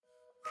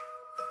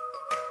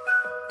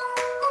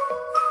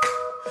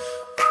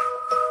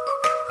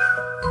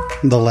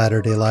The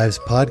Latter-day Lives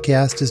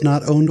podcast is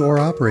not owned or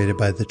operated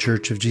by The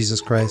Church of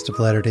Jesus Christ of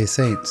Latter-day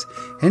Saints.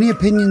 Any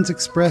opinions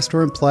expressed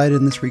or implied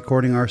in this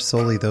recording are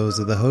solely those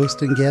of the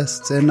host and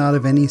guests and not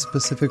of any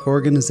specific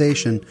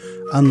organization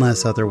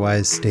unless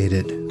otherwise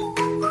stated.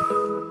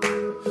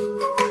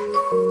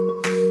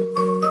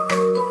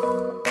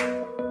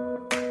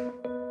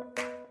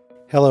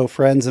 Hello,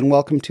 friends, and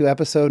welcome to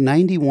episode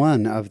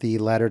 91 of the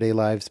Latter-day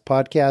Lives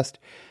podcast.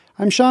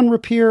 I'm Sean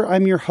Rapier.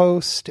 I'm your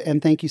host,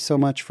 and thank you so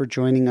much for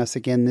joining us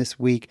again this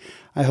week.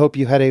 I hope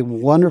you had a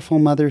wonderful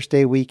Mother's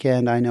Day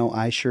weekend. I know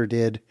I sure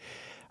did.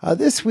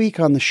 This week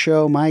on the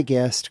show, my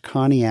guest,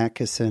 Connie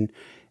Atkinson,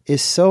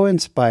 is so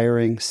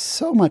inspiring,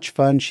 so much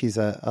fun. She's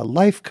a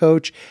life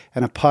coach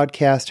and a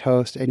podcast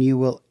host, and you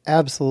will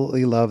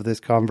absolutely love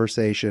this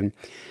conversation.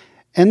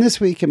 And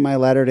this week in my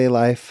Latter-day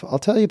Life, I'll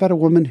tell you about a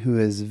woman who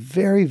is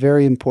very,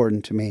 very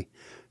important to me,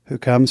 who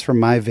comes from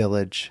my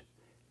village.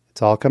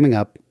 It's all coming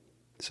up.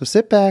 So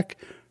sit back,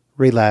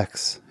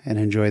 relax, and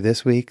enjoy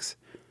this week's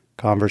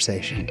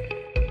conversation.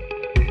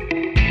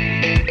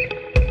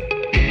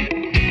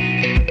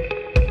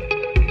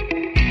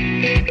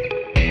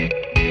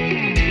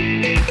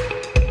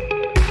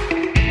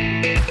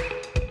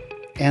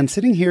 And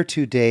sitting here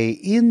today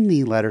in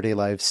the Latter-day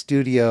Lives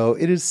studio,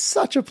 it is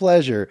such a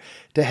pleasure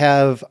to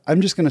have, I'm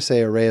just going to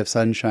say, a ray of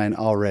sunshine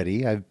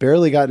already. I've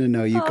barely gotten to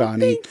know you,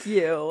 Connie. Thank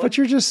you. But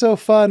you're just so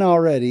fun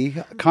already.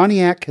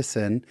 Connie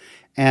Atkinson.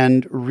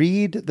 And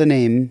read the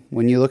name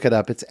when you look it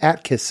up. It's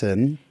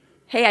Atkinson.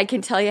 Hey, I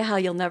can tell you how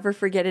you'll never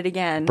forget it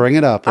again. Bring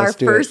it up. Our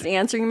first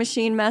answering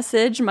machine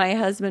message, my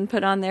husband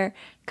put on there,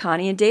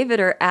 Connie and David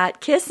are at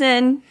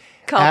Kissin'.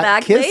 Call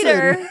back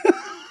later.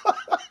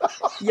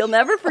 You'll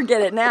never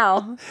forget it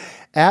now.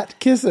 At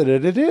Kissin',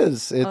 and it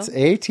is. It's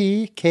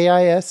Atkisson.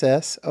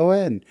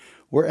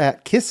 We're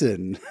at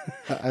Kissin'.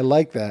 I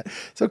like that.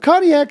 So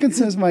Connie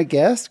Atkinson is my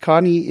guest.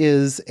 Connie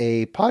is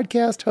a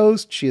podcast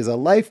host. She is a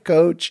life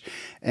coach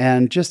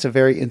and just a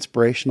very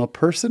inspirational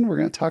person. We're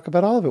going to talk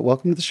about all of it.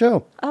 Welcome to the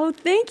show. Oh,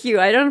 thank you.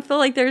 I don't feel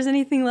like there's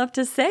anything left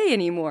to say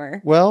anymore.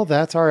 Well,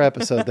 that's our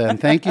episode then.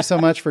 Thank you so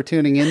much for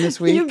tuning in this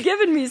week. You've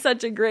given me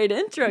such a great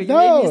intro. You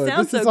made me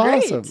sound so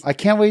great. Awesome. I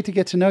can't wait to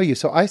get to know you.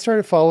 So I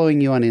started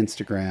following you on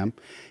Instagram.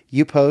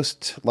 You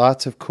post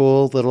lots of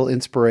cool little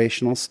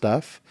inspirational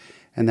stuff.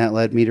 And that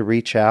led me to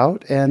reach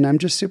out, and I'm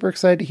just super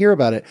excited to hear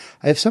about it.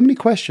 I have so many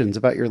questions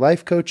about your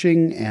life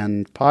coaching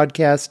and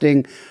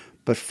podcasting,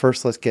 but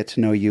first let's get to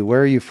know you.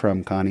 Where are you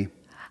from, Connie?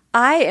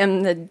 I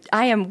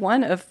am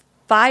one of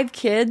 5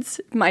 kids.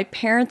 My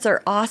parents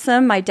are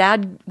awesome. My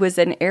dad was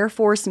an Air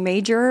Force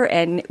major,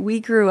 and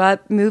we grew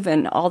up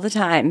moving all the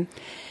time.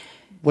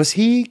 Was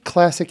he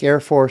classic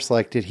Air Force?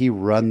 Like, did he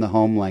run the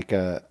home like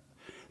a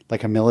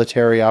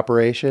military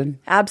operation?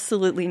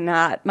 Absolutely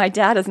not. My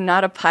dad is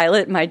not a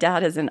pilot. My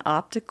dad is an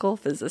optical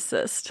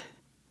physicist.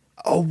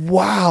 Oh,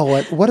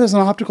 wow. What does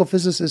an optical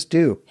physicist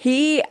do?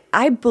 He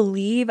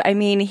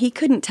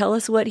couldn't tell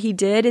us what he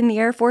did in the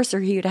Air Force or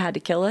he would have had to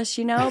kill us,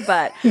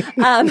 but maybe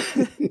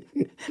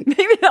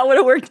that would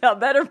have worked out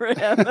better for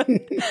him.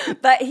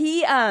 But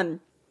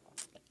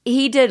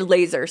he did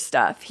laser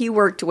stuff. He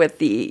worked with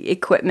the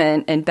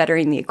equipment and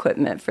bettering the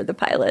equipment for the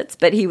pilots,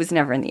 but he was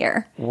never in the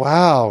air.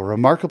 Wow.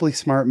 Remarkably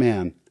smart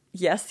man.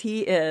 Yes,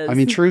 he is. I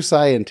mean, true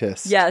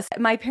scientist. Yes.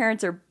 My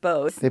parents are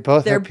both. They're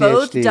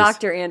both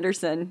Dr.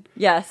 Anderson.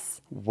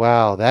 Yes.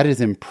 Wow. That is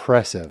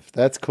impressive.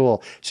 That's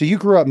cool. So you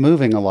grew up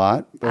moving a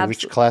lot,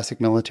 which classic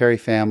military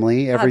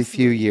family every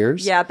few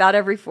years. Yeah, about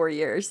every 4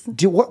 years.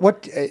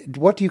 What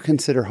do you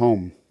consider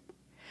home?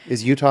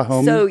 Is Utah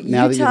home now that you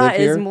live here? So Utah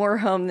is more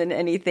home than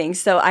anything.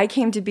 So I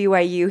came to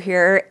BYU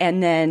here,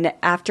 and then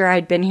after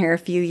I'd been here a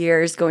few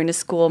years going to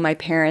school, my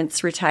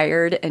parents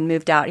retired and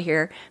moved out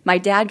here. My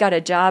dad got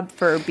a job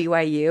for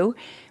BYU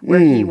where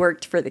he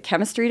worked for the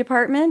chemistry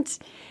department,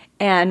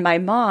 and my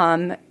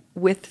mom,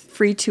 with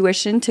free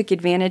tuition, took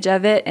advantage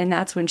of it, and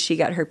that's when she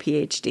got her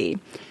PhD.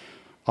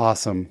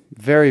 Awesome.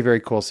 Very, very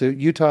cool. So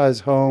Utah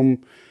is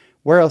home.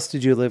 Where else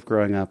did you live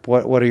growing up?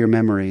 What are your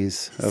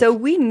memories? So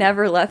we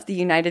never left the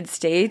United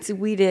States.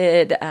 We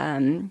did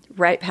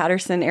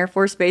Wright-Patterson Air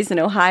Force Base in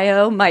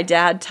Ohio. My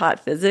dad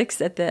taught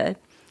physics at the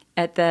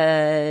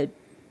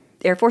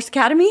Air Force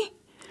Academy.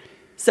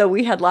 So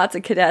we had lots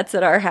of cadets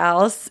at our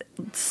house.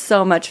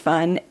 So much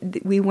fun.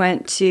 We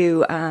went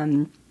to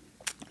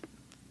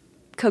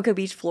Cocoa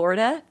Beach,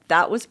 Florida.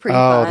 That was pretty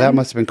fun. Oh, that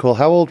must have been cool.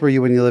 How old were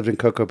you when you lived in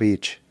Cocoa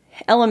Beach?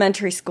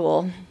 Elementary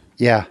school.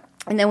 Yeah.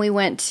 And then we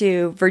went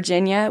to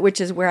Virginia,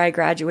 which is where I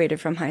graduated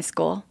from high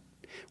school.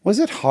 Was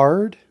it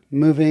hard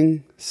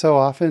moving so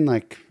often?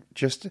 I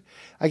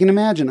can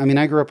imagine. I mean,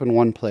 I grew up in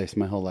one place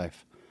my whole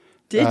life.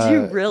 Did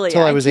you really?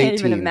 Till I was 18. Can't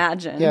even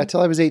imagine. Yeah,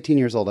 till I was 18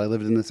 years old, I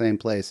lived in the same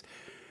place.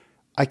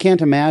 I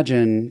can't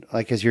imagine,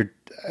 as you're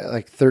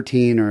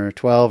 13 or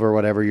 12 or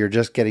whatever, you're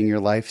just getting your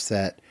life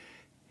set.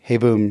 hey,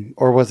 boom,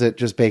 or was it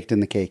just baked in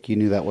the cake? You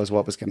knew that was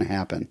what was going to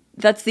happen.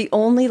 That's the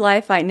only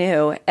life I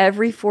knew.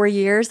 Every 4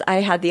 years,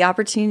 I had the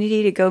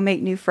opportunity to go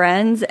make new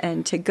friends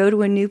and to go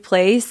to a new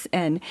place.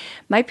 And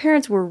my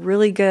parents were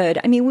really good.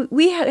 I mean,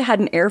 we had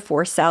an Air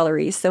Force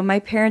salary, so my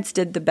parents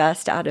did the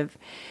best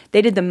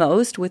they did the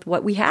most with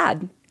what we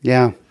had.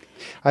 Yeah.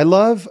 I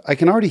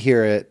can already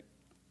hear it.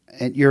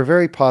 And you're a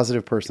very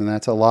positive person.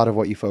 That's a lot of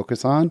what you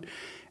focus on.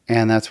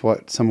 And that's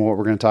some of what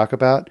we're going to talk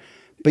about.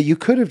 But you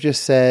could have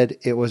just said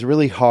it was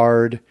really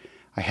hard.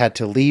 I had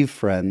to leave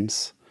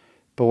friends.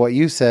 But what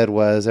you said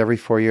was every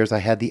 4 years I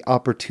had the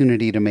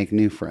opportunity to make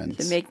new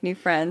friends.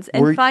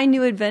 And find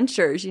new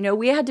adventures.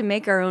 We had to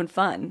make our own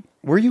fun.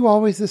 Were you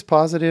always this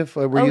positive?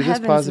 Were you this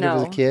positive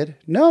as a kid?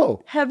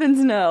 No. Heavens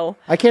no.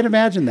 I can't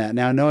imagine that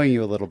now knowing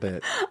you a little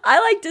bit. I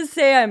like to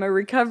say I'm a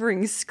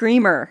recovering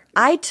screamer.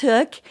 I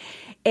took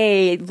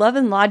a Love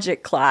and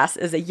Logic class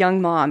as a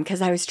young mom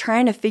because I was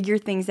trying to figure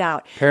things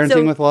out.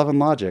 Parenting with Love and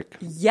Logic.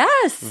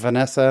 Yes.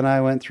 Vanessa and I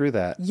went through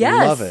that.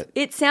 Yes. Love it.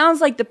 It sounds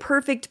like the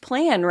perfect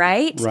plan,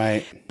 right?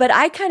 Right. But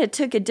I kind of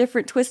took a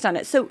different twist on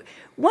it. So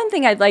one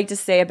thing I'd like to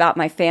say about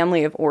my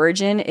family of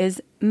origin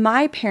is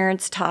my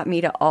parents taught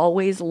me to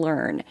always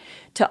learn,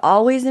 to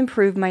always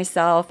improve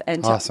myself,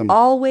 and to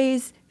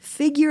always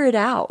figure it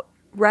out.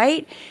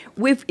 Right?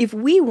 If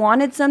we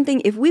wanted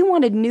something, if we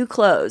wanted new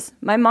clothes,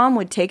 my mom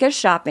would take us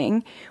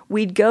shopping.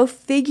 We'd go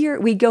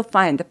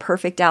find the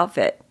perfect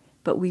outfit,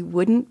 but we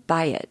wouldn't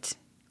buy it.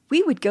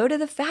 We would go to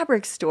the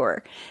fabric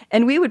store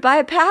and we would buy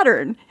a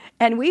pattern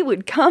and we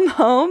would come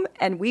home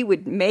and we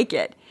would make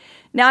it.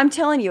 Now, I'm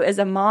telling you, as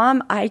a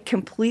mom, I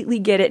completely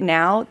get it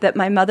now that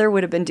my mother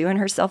would have been doing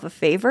herself a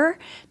favor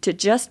to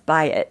just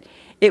buy it.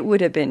 It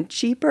would have been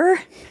cheaper.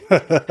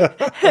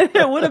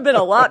 It would have been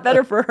a lot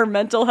better for her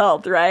mental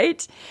health,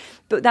 right?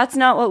 But that's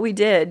not what we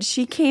did.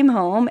 She came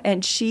home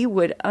and she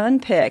would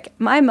unpick.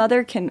 My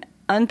mother can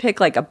unpick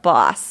like a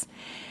boss.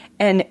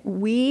 And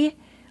we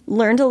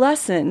learned a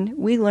lesson.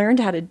 We learned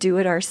how to do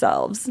it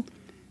ourselves.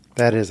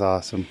 That is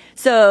awesome.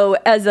 So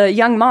as a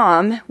young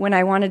mom, when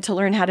I wanted to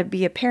learn how to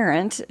be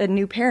a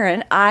new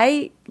parent,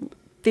 I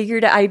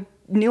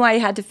knew I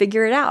had to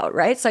figure it out,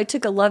 right? So I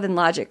took a Love and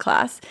Logic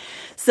class.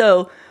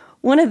 So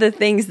one of the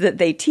things that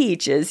they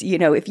teach is,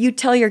 if you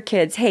tell your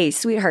kids, hey,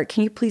 sweetheart,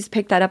 can you please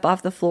pick that up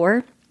off the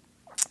floor?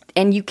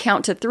 And you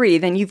count to 3,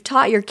 then you've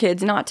taught your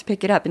kids not to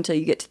pick it up until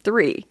you get to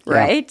 3,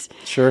 right?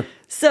 Yeah, sure.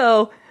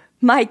 So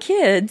my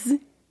kids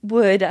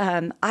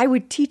I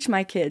would teach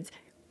my kids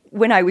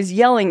when I was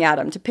yelling at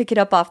them to pick it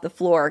up off the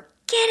floor,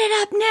 get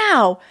it up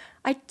now.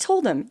 I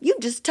told them, you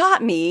just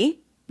taught me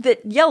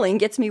that yelling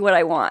gets me what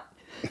I want.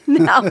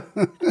 Now,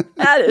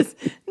 that is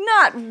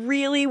not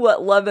really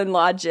what Love and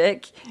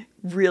Logic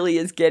really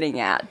is getting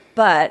at,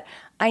 but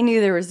I knew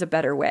there was a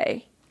better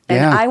way.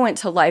 And I went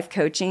to life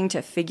coaching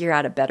to figure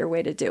out a better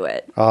way to do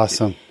it.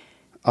 Awesome.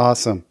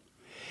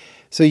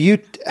 So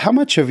how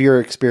much of your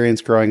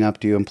experience growing up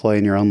do you employ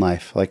in your own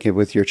life, like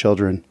with your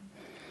children?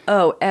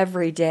 Oh,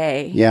 every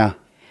day. Yeah.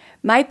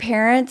 My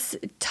parents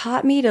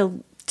taught me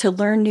to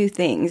learn new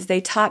things. They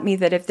taught me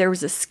that if there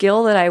was a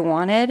skill that I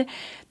wanted,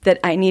 that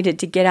I needed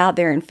to get out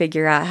there and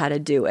figure out how to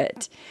do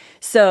it.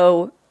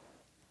 So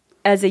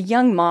as a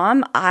young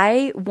mom,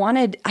 I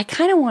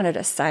kind of wanted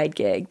a side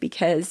gig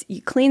because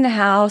you clean the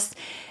house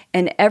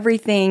and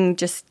everything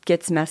just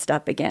gets messed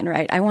up again,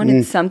 right? I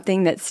wanted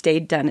something that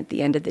stayed done at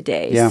the end of the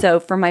day. Yeah. So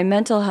for my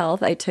mental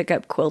health, I took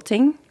up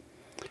quilting.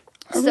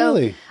 Oh,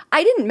 really?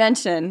 I didn't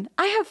mention,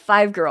 I have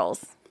 5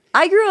 girls.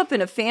 I grew up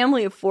in a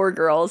family of 4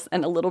 girls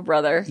and a little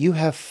brother. You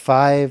have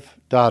 5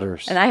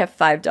 daughters. And I have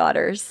 5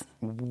 daughters.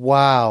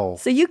 Wow.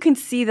 So you can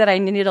see that I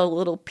needed a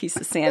little piece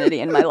of sanity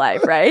in my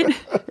life, right?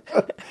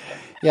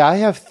 Yeah, I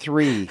have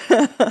 3.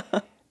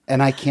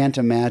 And I can't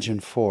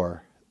imagine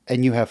 4.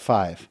 And you have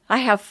 5. I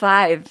have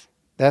 5.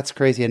 That's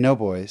crazy. And no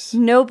boys.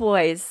 No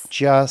boys.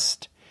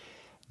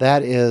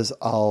 That is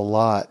a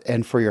lot.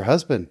 And for your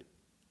husband.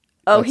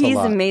 Oh, he's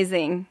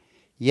amazing.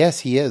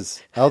 Yes, he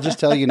is. I'll just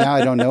tell you now,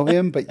 I don't know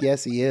him, but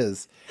yes, he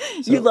is.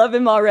 So, you love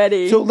him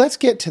already. So let's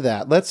get to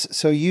that.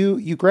 So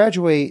you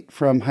graduate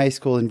from high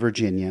school in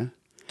Virginia.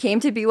 Came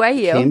to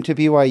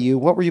BYU.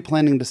 What were you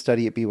planning to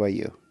study at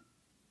BYU?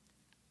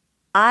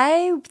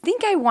 I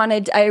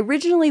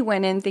originally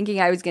went in thinking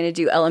I was going to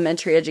do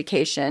elementary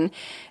education.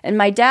 And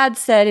my dad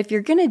said,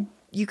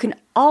 you can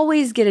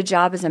always get a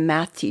job as a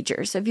math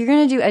teacher. So if you're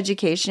going to do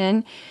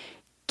education,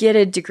 get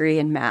a degree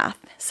in math.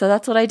 So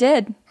that's what I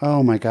did.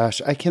 Oh my gosh.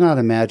 I cannot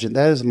imagine.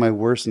 That is my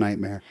worst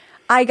nightmare.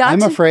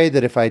 I'm afraid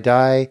that if I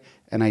die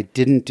and I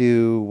didn't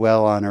do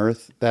well on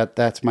earth,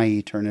 that's my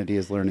eternity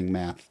is learning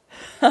math.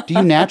 Do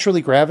you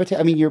naturally gravitate?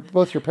 I mean,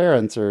 both your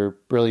parents are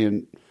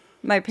brilliant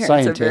My parents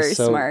scientists, are very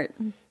smart.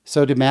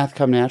 So did math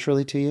come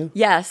naturally to you?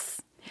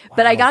 Yes. Wow.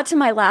 But I got to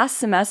my last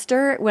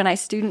semester when I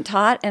student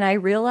taught and I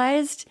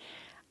realized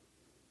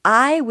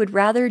I would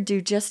rather do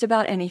just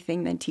about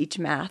anything than teach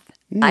math.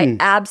 I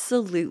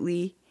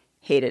absolutely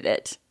hated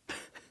it.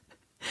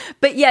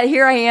 But yet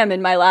here I am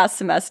in my last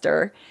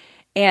semester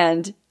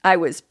And I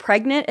was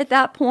pregnant at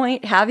that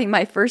point, having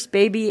my first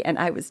baby, and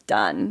I was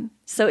done.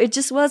 So it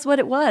just was what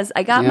it was.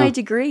 I got my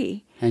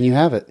degree. And you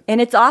have it. And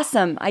it's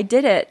awesome. I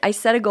did it. I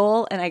set a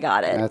goal and I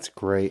got it. That's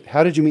great.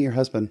 How did you meet your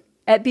husband?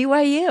 At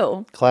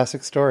BYU.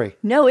 Classic story.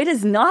 No, it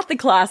is not the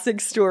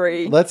classic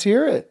story. Let's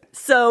hear it.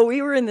 So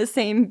we were in the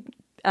same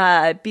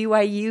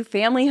BYU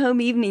family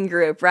home evening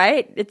group,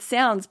 right? It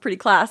sounds pretty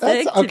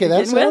classic. Okay,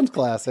 that sounds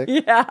classic.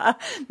 Yeah.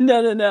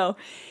 No.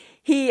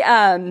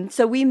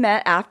 So we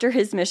met after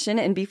his mission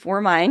and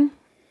before mine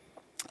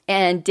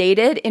and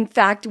dated. In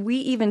fact, we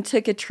even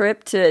took a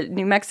trip to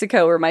New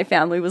Mexico where my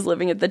family was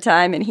living at the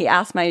time, and he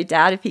asked my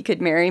dad if he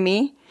could marry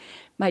me.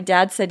 My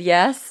dad said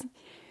yes.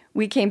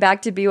 We came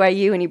back to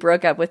BYU and he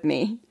broke up with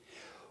me.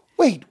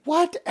 Wait,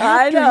 what?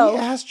 After he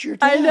asked your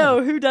dad? I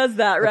know. Who does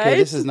that, right? Okay,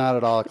 this is not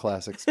at all a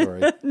classic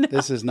story. No.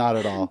 This is not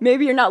at all.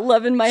 Maybe you're not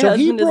loving my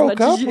husband as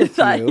much as you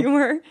thought you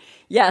were.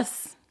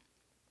 Yes.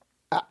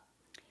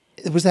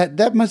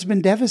 That must have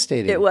been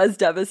devastating. It was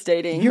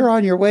devastating. You're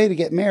on your way to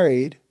get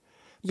married.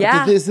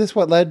 Yeah. Is this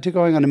what led to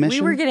going on a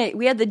mission?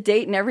 We had the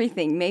date and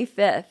everything, May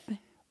 5th.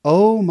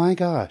 Oh my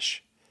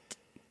gosh.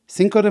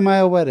 Cinco de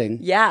Mayo wedding.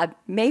 Yeah,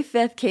 May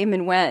 5th came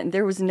and went.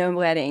 There was no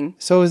wedding.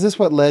 So is this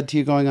what led to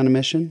you going on a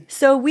mission?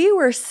 So we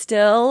were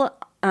still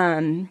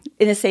in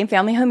the same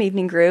family home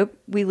evening group.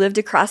 We lived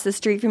across the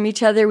street from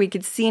each other. We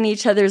could see in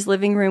each other's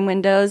living room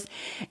windows.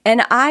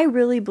 And I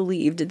really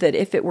believed that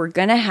if it were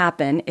going to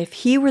happen, if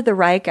he were the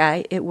right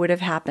guy, it would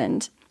have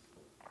happened.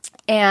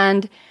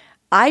 And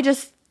I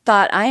just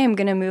thought, I am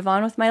going to move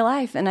on with my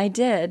life. And I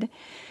did.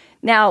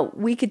 Now,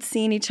 we could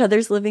see in each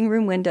other's living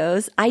room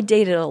windows. I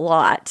dated a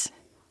lot.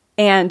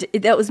 And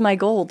that was my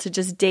goal, to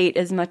just date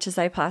as much as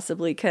I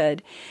possibly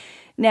could.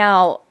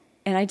 Now,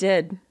 and I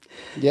did.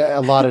 Yeah, a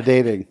lot of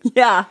dating.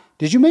 Yeah.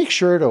 Did you make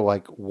sure to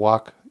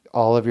walk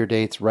all of your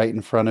dates right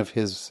in front of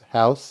his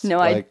house? No,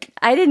 I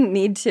didn't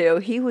need to.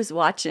 He was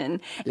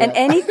watching. Yeah. And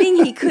anything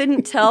he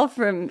couldn't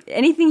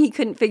anything he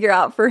couldn't figure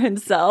out for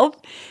himself,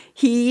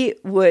 he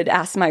would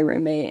ask my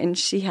roommate, and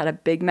she had a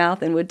big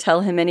mouth and would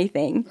tell him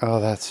anything. Oh,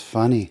 that's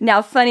funny.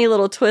 Now, funny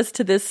little twist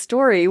to this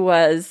story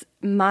was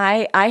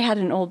I had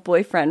an old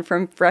boyfriend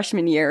from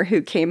freshman year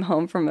who came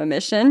home from a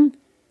mission,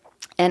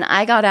 and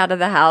I got out of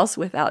the house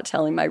without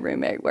telling my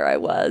roommate where I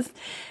was.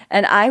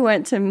 And I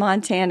went to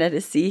Montana to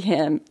see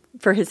him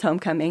for his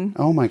homecoming.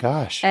 Oh my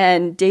gosh.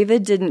 And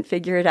David didn't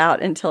figure it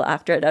out until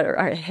after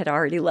I had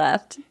already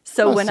left.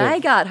 So when I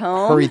got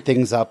home... Hurried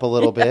things up a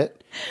little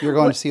bit. You're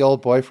going to see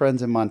old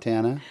boyfriends in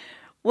Montana?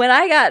 When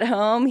I got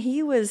home,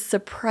 he was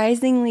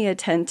surprisingly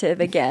attentive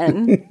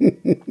again.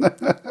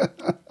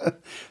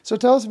 So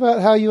tell us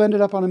about how you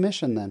ended up on a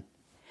mission then.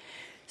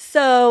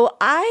 So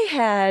I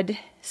had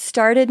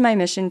started my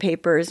mission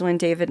papers when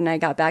David and I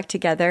got back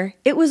together.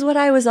 It was what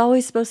I was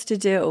always supposed to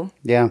do.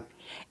 Yeah.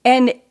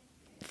 And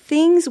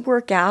things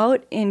work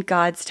out in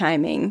God's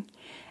timing.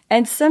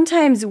 And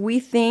sometimes we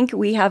think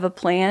we have a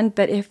plan,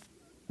 but if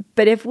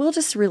we'll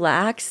just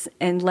relax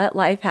and let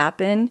life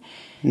happen,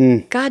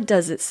 God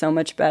does it so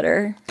much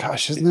better.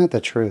 Gosh, isn't that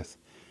the truth?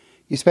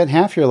 You spent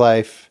half your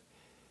life,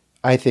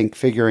 I think,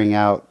 figuring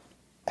out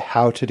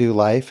how to do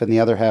life, and the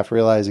other half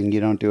realizing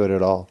you don't do it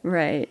at all.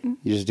 Right.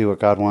 You just do what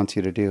God wants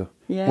you to do.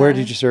 Yeah. Where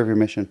did you serve your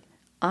mission?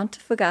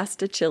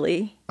 Antofagasta,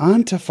 Chile.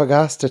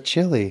 Antofagasta,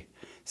 Chile.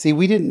 See,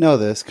 we didn't know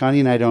this. Connie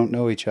and I don't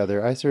know each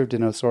other. I served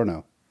in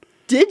Osorno.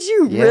 Did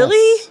you Yes.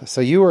 really?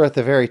 So you were at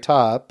the very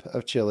top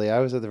of Chile. I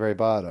was at the very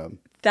bottom.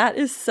 That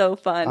is so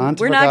fun. Antofagasta.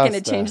 We're not going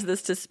to change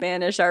this to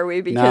Spanish, are we?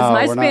 Because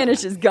my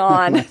Spanish is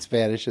gone. My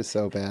Spanish is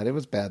so bad. It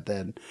was bad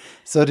then.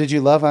 So did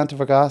you love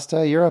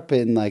Antofagasta? You're up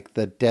in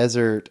the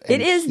desert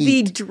and It is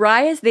heat. the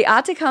driest. The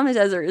Atacama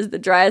Desert is the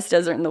driest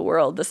desert in the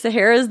world. The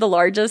Sahara is the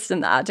largest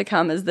and the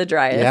Atacama is the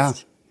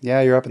driest.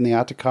 Yeah, you're up in the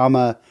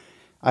Atacama.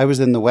 I was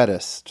in the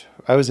wettest.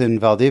 I was in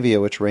Valdivia,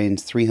 which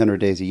rains 300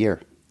 days a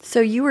year.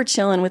 So you were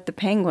chilling with the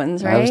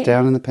penguins, right? I was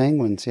down in the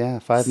penguins,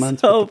 5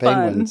 months with the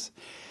penguins.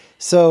 Fun.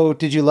 So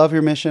did you love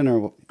your mission?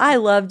 Or I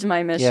loved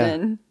my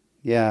mission.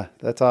 Yeah,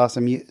 that's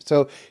awesome.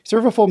 So you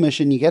serve a full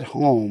mission, you get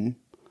home,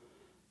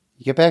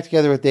 you get back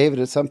together with David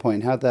at some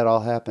point. How'd that all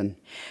happen?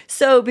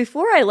 So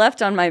before I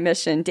left on my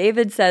mission,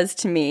 David says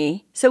to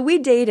me, so we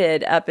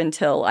dated up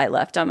until I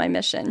left on my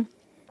mission.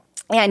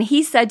 And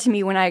he said to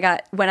me when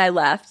I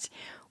left,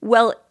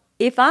 well,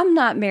 if I'm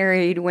not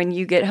married when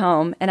you get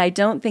home, and I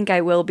don't think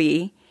I will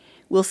be,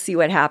 we'll see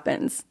what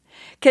happens.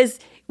 Because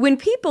when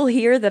people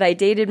hear that I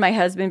dated my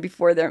husband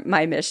before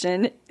my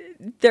mission,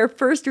 their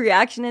first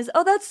reaction is,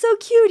 oh, that's so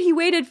cute. He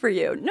waited for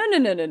you.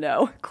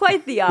 No.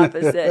 Quite the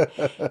opposite.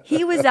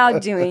 He was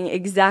out doing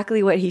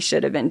exactly what he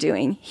should have been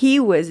doing. He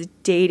was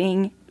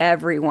dating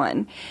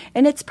everyone.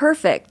 And it's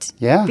perfect.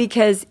 Yeah.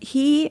 Because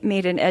he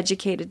made an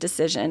educated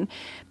decision.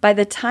 By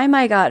the time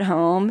I got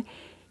home,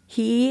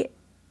 he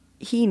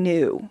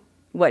knew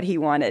what he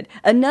wanted.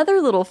 Another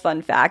little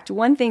fun fact,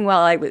 one time while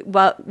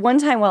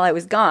I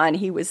was gone,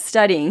 he was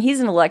studying.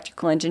 He's an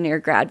electrical engineer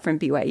grad from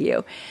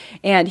BYU.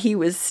 And he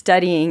was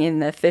studying in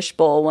the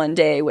fishbowl one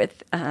day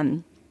with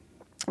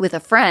with a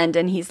friend,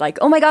 and he's like,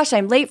 oh my gosh,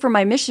 I'm late for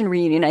my mission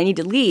reunion. I need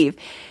to leave.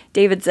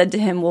 David said to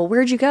him, well,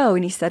 where'd you go?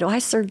 And he said, oh, I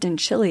served in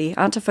Chile,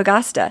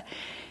 Antofagasta.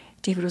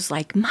 David was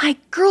like, my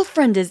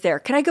girlfriend is there.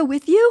 Can I go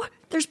with you?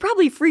 There's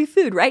probably free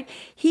food, right?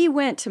 He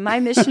went to my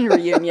mission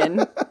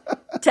reunion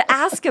to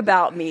ask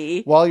about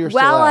me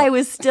while I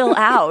was still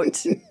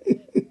out.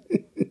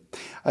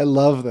 I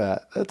love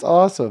that. That's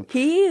awesome.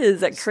 He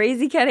is a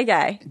crazy kind of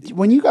guy.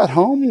 When you got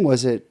home,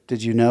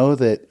 did you know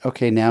that,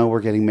 okay, now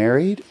we're getting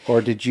married?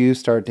 Or did you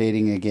start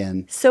dating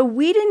again? So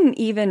we didn't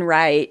even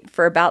write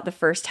for about the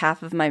first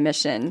half of my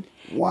mission.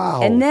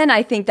 Wow. And then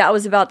I think that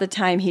was about the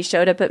time he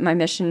showed up at my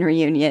mission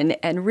reunion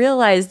and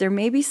realized there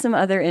may be some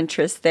other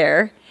interests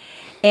there.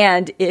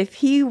 And if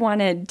he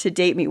wanted to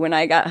date me when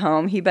I got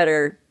home, he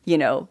better, he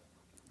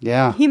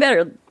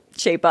better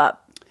shape up.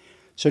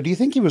 So do you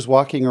think he was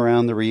walking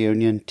around the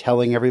reunion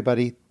telling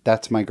everybody,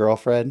 that's my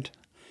girlfriend?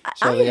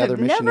 So I have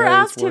never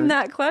asked him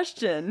that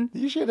question.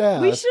 You should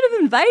ask. We should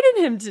have invited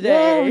him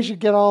today. Yeah, we should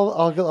get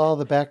all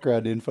the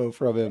background info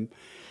from him.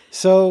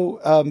 So,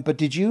 but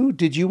did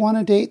you want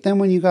to date them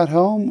when you got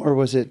home? Or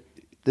was it,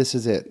 this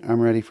is it, I'm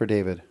ready for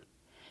David?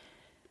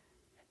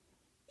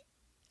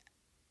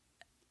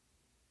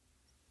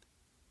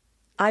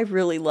 I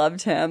really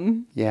loved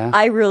him. Yeah.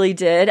 I really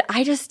did.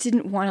 I just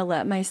didn't want to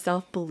let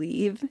myself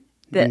believe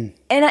that,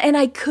 and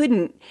I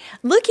couldn't.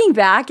 Looking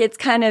back, it's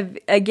kind of,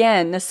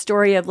 again, the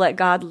story of let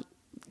God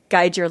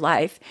guide your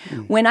life.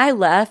 When I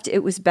left, it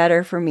was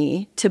better for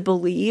me to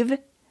believe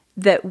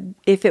that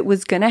if it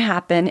was going to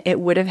happen, it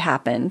would have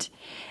happened.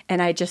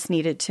 And I just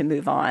needed to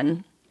move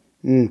on.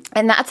 And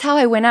that's how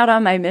I went out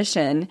on my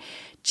mission,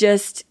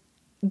 just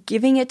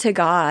giving it to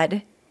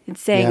God and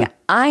saying,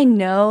 I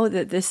know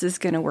that this is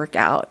going to work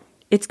out.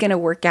 It's going to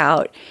work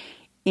out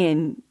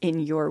in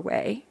your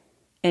way.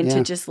 And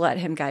to just let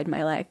him guide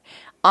my life.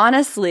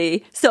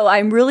 Honestly, so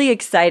I'm really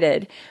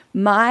excited.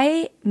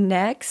 My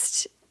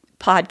next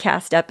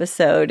podcast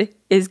episode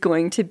is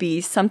going to be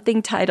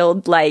something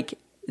titled like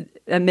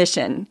a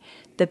mission,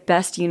 the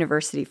best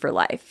university for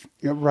life.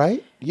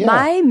 Right? Yeah.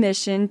 My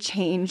mission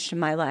changed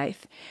my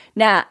life.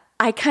 Now,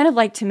 I kind of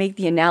like to make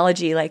the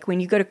analogy like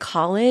when you go to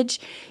college,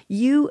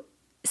 you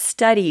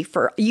study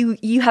for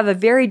you have a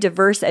very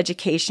diverse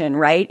education,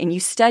 right? And you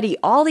study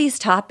all these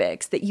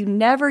topics that you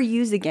never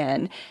use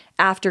again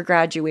after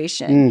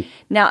graduation.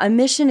 Now, a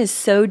mission is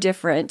so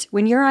different.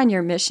 When you're on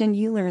your mission,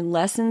 you learn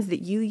lessons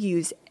that you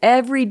use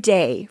every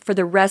day for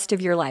the rest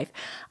of your life.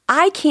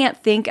 I can't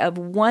think of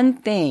one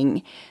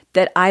thing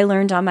that I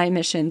learned on my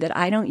mission that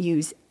I don't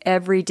use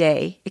every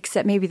day,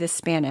 except maybe the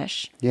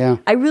Spanish. Yeah.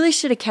 I really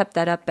should have kept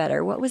that up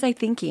better. What was I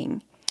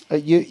thinking?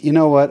 You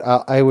know what?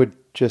 I would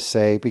just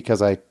say,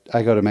 because I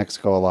go to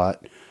Mexico a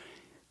lot,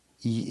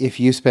 if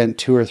you spent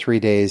 2 or 3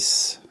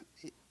 days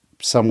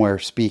somewhere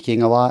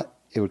speaking a lot,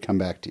 it would come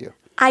back to you.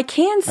 I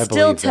can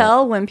still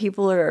tell when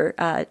people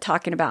are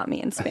talking about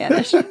me in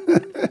Spanish.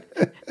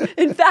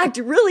 In fact,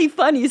 really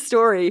funny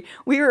story.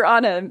 We were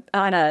on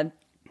a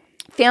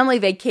family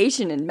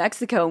vacation in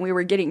Mexico, and we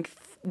were getting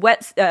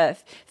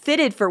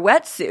fitted for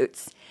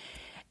wetsuits.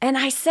 And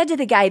I said to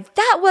the guy,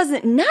 "That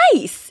wasn't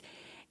nice."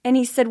 And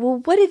he said,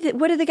 "Well, what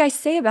did the guy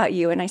say about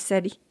you?" And I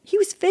said, "He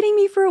was fitting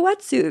me for a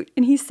wetsuit."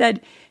 And he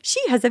said, "She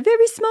has a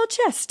very small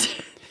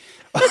chest."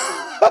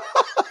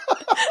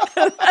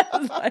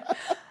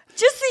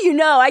 Just so you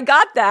know, I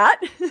got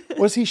that.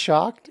 Was he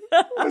shocked?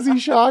 Was he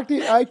shocked?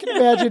 I can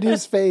imagine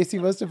his face. He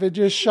must have been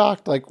just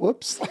shocked, like,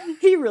 whoops.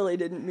 He really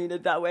didn't mean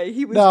it that way.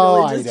 He was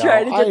really just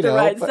trying to get the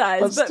right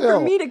size. But for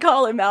me to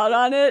call him out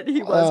on it,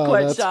 he was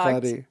quite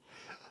shocked. Funny.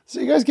 So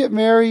you guys get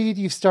married,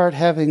 you start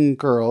having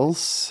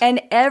girls.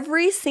 And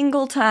every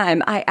single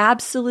time, I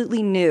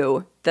absolutely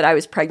knew that I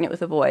was pregnant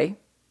with a boy.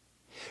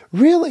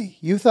 Really?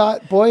 You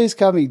thought, boy is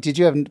coming. Did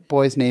you have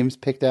boys' names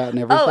picked out and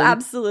everything? Oh,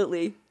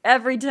 absolutely.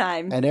 Every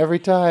time. And every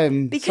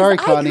time. Because sorry,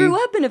 Connie. I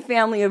grew up in a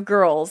family of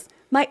girls.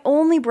 My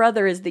only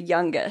brother is the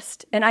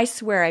youngest, and I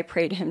swear I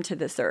prayed him to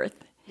this earth.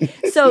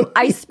 So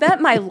I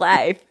spent my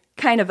life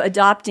kind of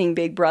adopting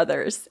big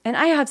brothers, and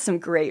I had some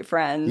great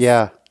friends.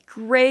 Yeah.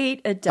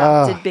 Great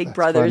adopted big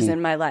brothers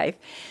in my life.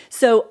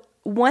 So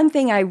one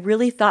thing I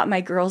really thought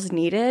my girls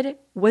needed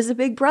was a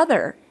big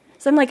brother.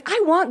 So I'm like,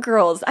 I want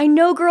girls. I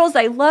know girls.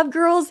 I love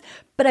girls,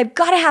 but I've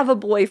got to have a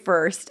boy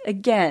first.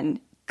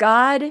 Again,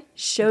 God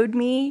showed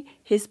me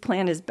his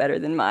plan is better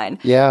than mine.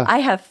 Yeah. I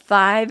have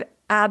 5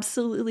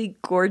 absolutely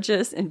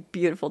gorgeous and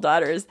beautiful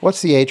daughters.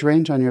 What's the age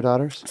range on your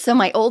daughters? So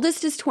my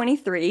oldest is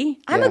 23.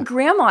 I'm a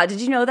grandma.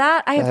 Did you know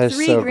that? I have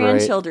 3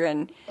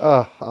 grandchildren. Great.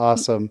 Oh,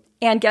 awesome.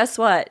 And guess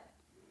what?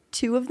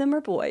 2 of them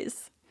are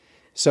boys.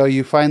 So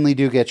you finally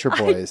do get your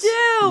boys.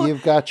 I do.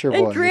 You've got your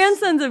boys. And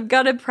grandsons have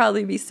got to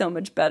probably be so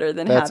much better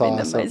than having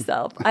them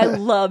myself. I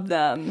love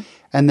them.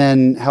 And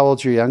then how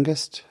old's your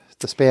youngest?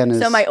 The span is...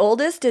 So my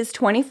oldest is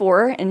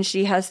 24, and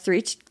she has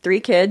three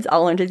kids,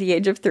 all under the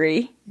age of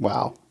 3.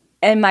 Wow.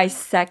 And my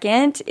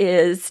second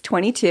is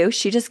 22.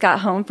 She just got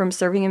home from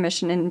serving a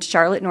mission in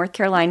Charlotte, North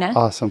Carolina.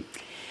 Awesome.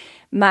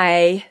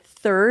 My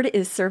third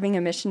is serving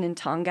a mission in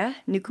Tonga,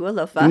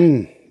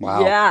 Nuku'alofa.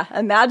 Wow. Yeah,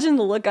 imagine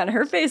the look on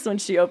her face when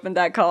she opened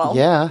that call.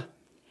 Yeah.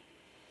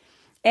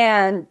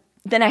 And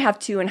then I have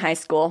 2 in high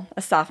school,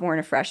 a sophomore and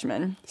a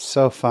freshman.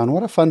 So fun.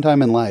 What a fun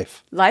time in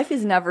life. Life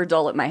is never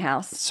dull at my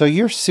house. So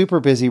you're super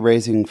busy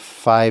raising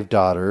 5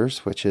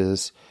 daughters, which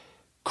is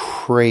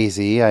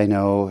crazy. I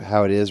know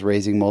how it is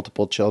raising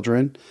multiple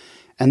children.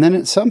 And then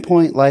at some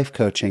point, life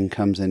coaching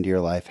comes into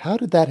your life. How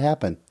did that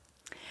happen?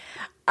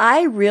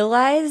 I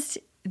realized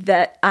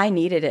that I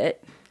needed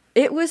it.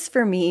 It was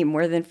for me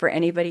more than for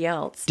anybody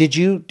else. Did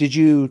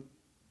you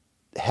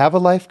have a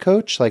life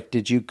coach? Like,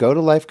 did you go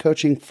to life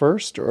coaching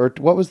first, or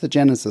what was the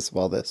genesis of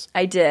all this?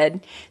 I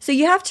did. So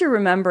you have to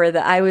remember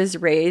that I was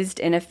raised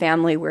in a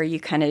family where we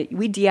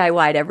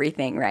DIY'd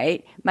everything,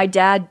 right? My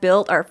dad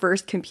built our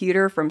first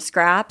computer from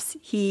scraps.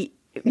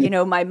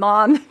 My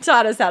mom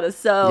taught us how to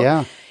sew.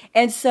 Yeah.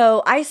 And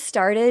so I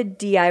started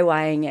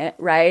DIYing it,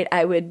 right?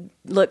 I would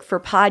look for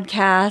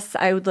podcasts.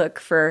 I would look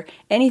for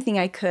anything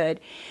I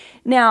could.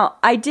 Now,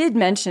 I did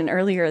mention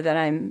earlier that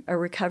I'm a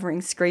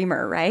recovering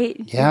screamer, right?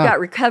 Yeah. We've got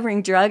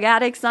recovering drug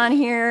addicts on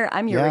here.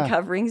 I'm your Yeah.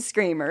 recovering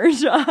screamer,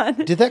 John.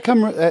 Did that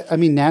come,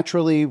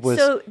 naturally was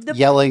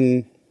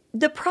yelling?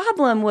 The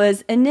problem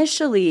was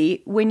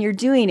initially when you're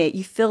doing it,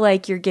 you feel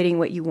like you're getting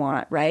what you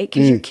want, right?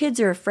 Because your kids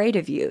are afraid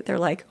of you. They're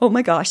like, oh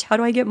my gosh, how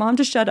do I get mom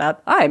to shut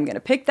up? I'm going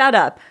to pick that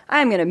up.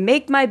 I'm going to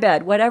make my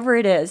bed, whatever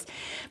it is.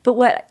 But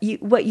what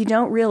you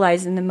don't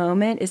realize in the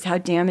moment is how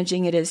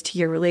damaging it is to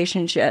your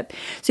relationship.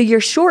 So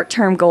your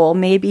short-term goal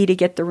may be to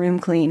get the room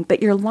clean,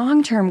 but your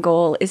long-term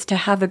goal is to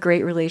have a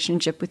great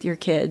relationship with your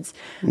kids,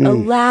 a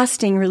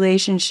lasting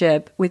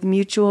relationship with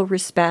mutual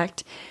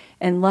respect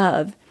and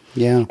love.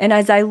 Yeah. And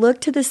as I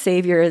look to the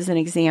Savior as an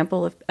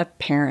example of a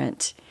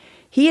parent,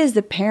 he is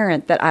the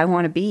parent that I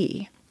want to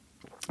be.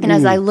 And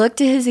as I look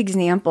to his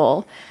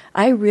example,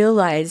 I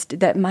realized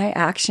that my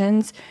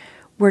actions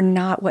were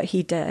not what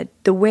he did.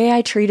 The way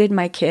I treated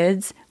my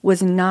kids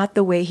was not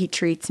the way he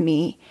treats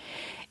me.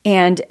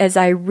 And as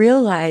I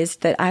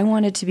realized that I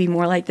wanted to be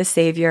more like the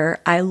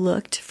Savior, I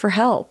looked for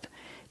help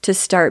to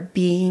start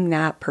being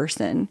that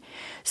person.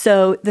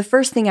 So the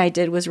first thing I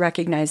did was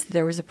recognize that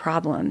there was a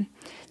problem.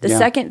 The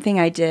second thing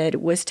I did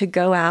was to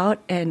go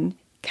out and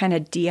kind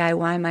of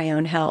DIY my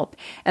own help.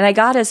 And I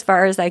got as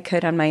far as I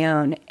could on my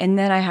own. And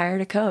then I hired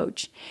a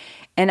coach.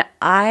 And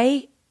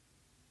I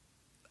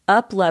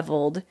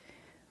up-leveled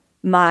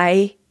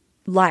my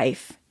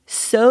life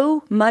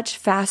so much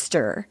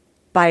faster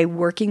by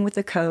working with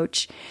a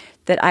coach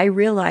that I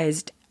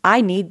realized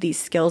I need these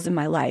skills in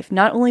my life,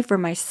 not only for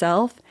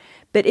myself,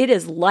 but it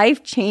is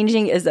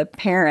life-changing as a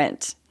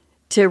parent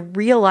to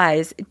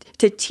realize,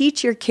 to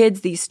teach your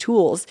kids these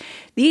tools.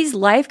 These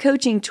life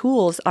coaching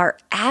tools are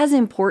as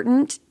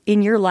important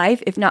in your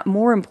life, if not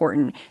more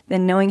important,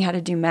 than knowing how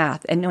to do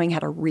math and knowing how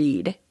to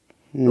read.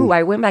 Ooh,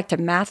 I went back to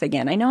math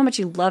again. I know how much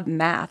you love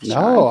math,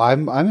 Sean. No,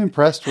 I'm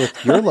impressed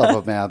with your love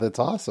of math. It's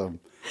awesome.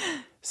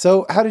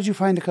 So how did you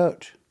find a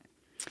coach?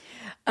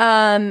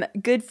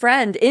 Good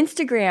friend,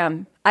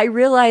 Instagram. I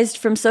realized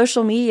from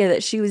social media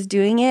that she was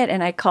doing it,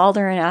 and I called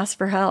her and asked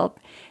for help.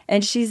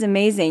 And she's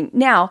amazing.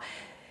 Now,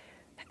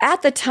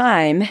 at the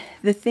time,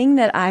 the thing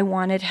that I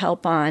wanted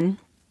help on,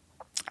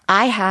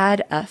 I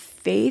had a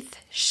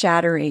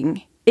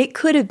faith-shattering, it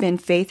could have been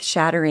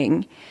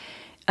faith-shattering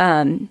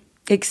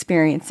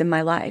experience in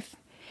my life.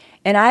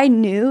 And I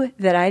knew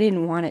that I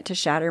didn't want it to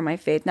shatter my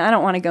faith. Now, I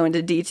don't want to go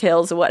into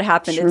details of what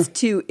happened.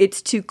 Sure.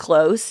 It's too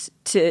close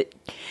to,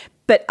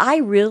 but I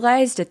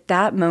realized at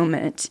that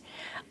moment,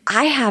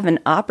 I have an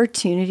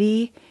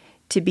opportunity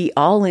to be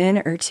all in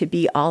or to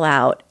be all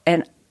out.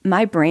 And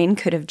my brain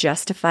could have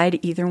justified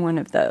either one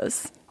of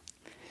those.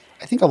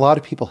 I think a lot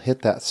of people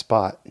hit that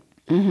spot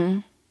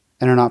and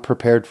are not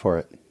prepared for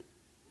it.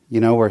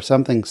 You know, where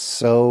something's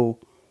so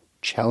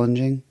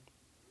challenging,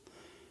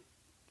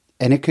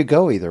 and it could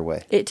go either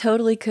way. It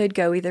totally could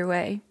go either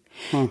way.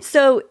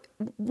 So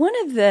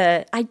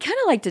I'd kind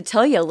of like to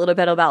tell you a little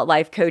bit about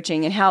life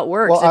coaching and how it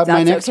works. Well, if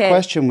my that's next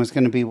question was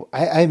going to be,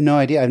 I have no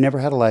idea. I've never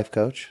had a life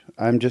coach.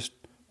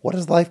 What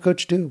does a life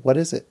coach do? What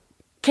is it?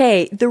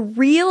 Okay, the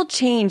real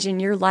change in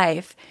your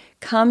life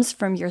comes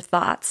from your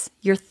thoughts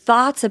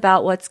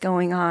about what's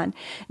going on.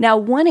 Now,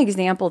 one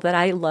example that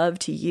I love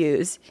to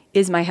use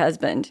is my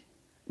husband.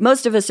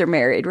 Most of us are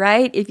married,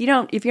 right? If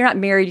you're not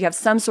married, you have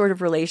some sort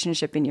of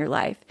relationship in your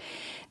life.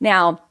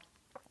 Now,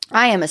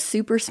 I am a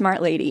super smart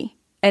lady,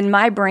 and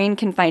my brain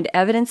can find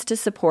evidence to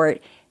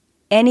support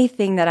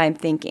anything that I'm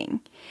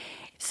thinking.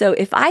 So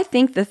if I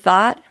think the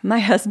thought, my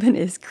husband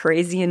is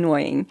crazy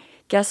annoying,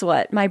 guess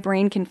what? My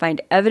brain can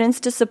find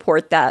evidence to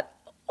support that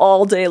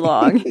all day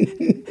long.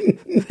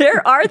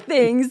 There are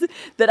things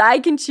that I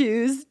can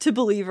choose to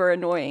believe are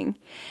annoying.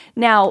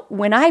 Now,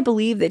 when I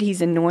believe that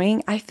he's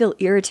annoying, I feel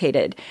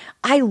irritated.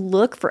 I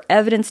look for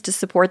evidence to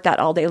support that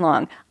all day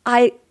long.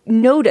 I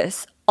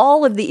notice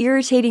all of the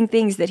irritating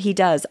things that he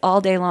does all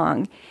day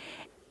long.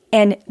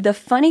 And the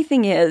funny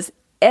thing is,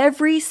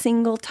 every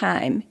single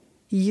time,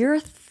 your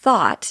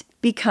thought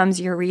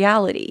becomes your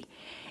reality.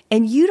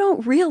 And you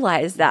don't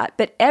realize that.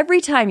 But every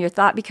time your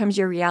thought becomes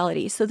your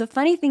reality. So the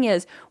funny thing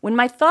is, when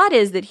my thought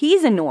is that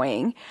he's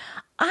annoying,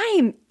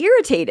 I'm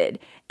irritated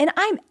and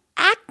I'm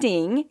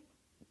acting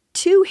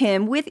to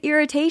him with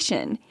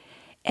irritation.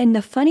 And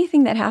the funny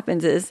thing that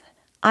happens is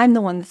I'm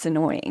the one that's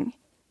annoying.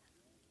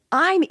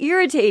 I'm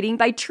irritating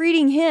by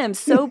treating him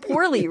so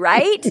poorly,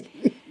 right?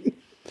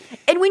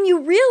 And when you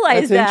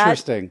realize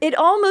that, it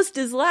almost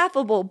is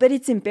laughable, but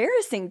it's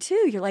embarrassing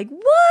too. You're like,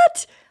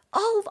 what?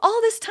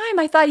 All this time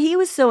I thought he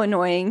was so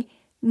annoying,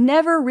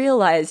 never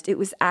realized it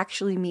was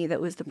actually me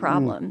that was the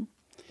problem.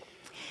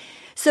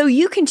 So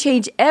you can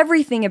change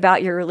everything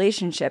about your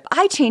relationship.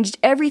 I changed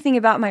everything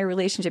about my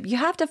relationship. You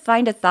have to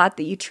find a thought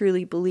that you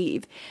truly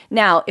believe.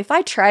 Now, if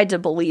I tried to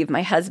believe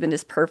my husband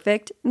is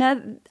perfect,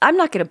 now I'm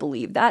not going to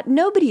believe that.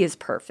 Nobody is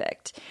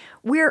perfect.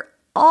 We're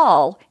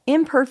all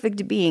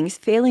imperfect beings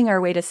failing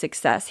our way to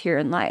success here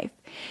in life.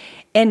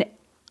 And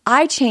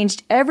I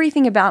changed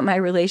everything about my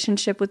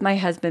relationship with my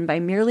husband by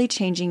merely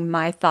changing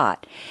my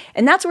thought.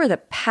 And that's where the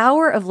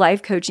power of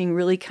life coaching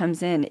really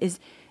comes in, is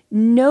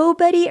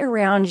nobody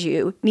around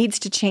you needs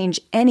to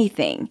change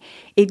anything.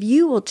 If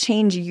you will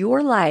change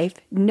your life,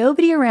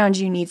 nobody around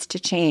you needs to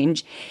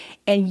change.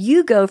 And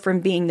you go from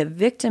being the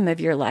victim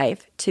of your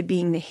life to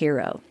being the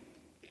hero.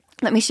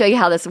 Let me show you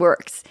how this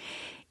works.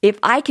 If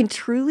I can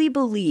truly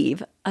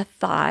believe a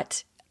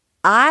thought,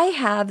 I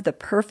have the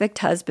perfect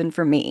husband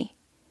for me.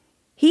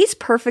 He's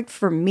perfect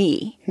for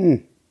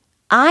me.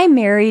 I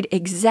married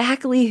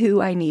exactly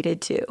who I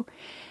needed to.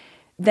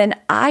 Then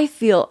I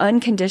feel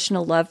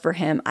unconditional love for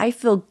him. I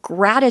feel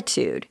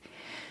gratitude.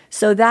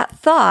 So that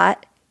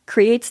thought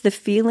creates the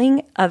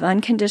feeling of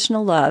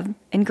unconditional love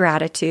and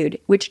gratitude,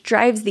 which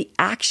drives the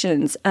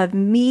actions of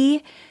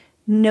me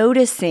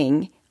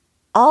noticing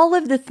all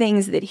of the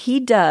things that he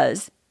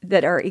does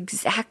that are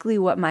exactly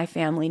what my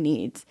family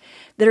needs,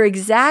 that are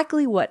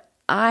exactly what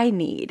I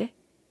need.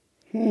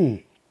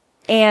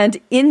 And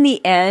in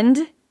the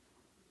end,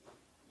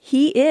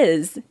 he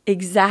is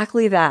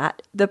exactly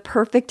that, the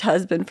perfect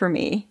husband for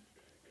me.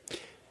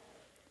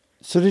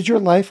 So did your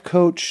life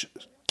coach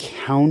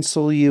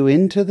counsel you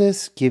into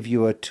this, give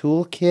you a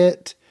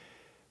toolkit?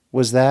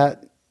 Is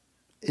that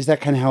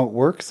kind of how it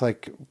works?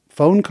 Like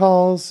phone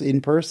calls,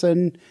 in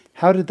person?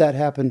 How did that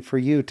happen for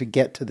you to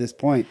get to this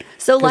point?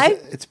 So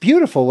it's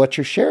beautiful what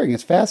you're sharing.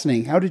 It's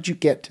fascinating. How did you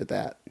get to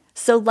that?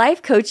 So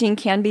life coaching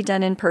can be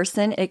done in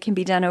person. It can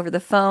be done over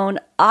the phone.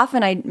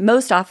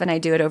 Most often I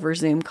do it over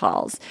Zoom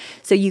calls.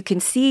 So you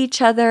can see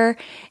each other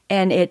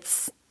and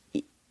it's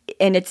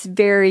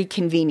very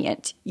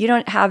convenient. You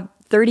don't have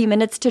 30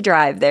 minutes to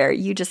drive there.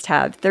 You just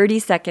have 30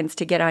 seconds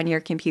to get on your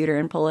computer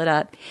and pull it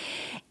up.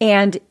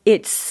 And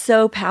it's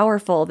so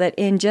powerful that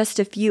in just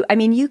you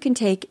can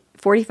take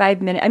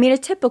 45 minutes. A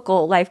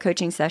typical life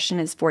coaching session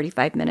is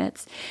 45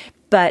 minutes,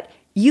 but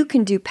you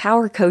can do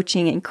power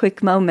coaching in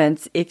quick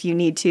moments if you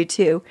need to,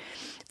 too.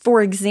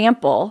 For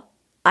example,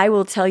 I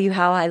will tell you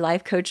how I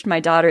life coached my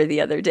daughter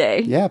the other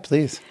day. Yeah,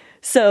 please.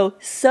 So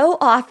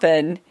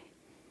often,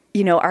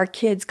 our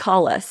kids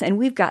call us and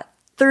we've got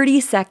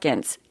 30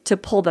 seconds to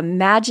pull the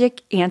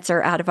magic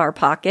answer out of our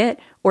pocket,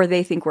 or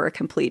they think we're a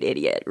complete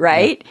idiot,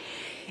 right?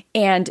 Yeah.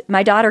 And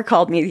my daughter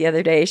called me the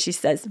other day. She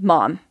says,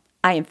 "Mom,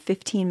 I am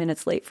 15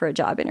 minutes late for a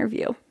job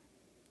interview."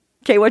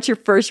 Okay, what's your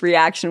first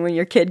reaction when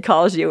your kid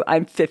calls you,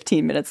 "I'm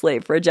 15 minutes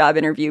late for a job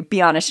interview"?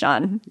 Be honest,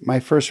 Sean.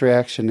 My first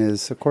reaction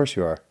is, of course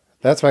you are.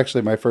 That's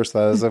actually my first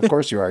thought is, of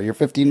course you are. You're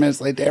 15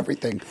 minutes late to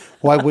everything.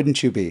 Why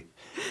wouldn't you be?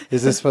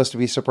 Is this supposed to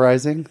be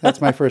surprising?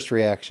 That's my first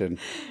reaction.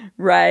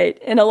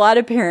 Right. And a lot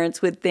of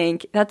parents would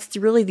think that's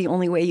really the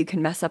only way you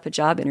can mess up a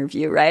job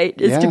interview, right?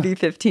 Is to be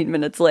 15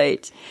 minutes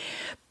late.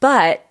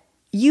 But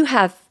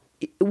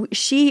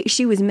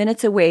she was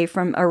minutes away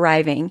from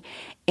arriving.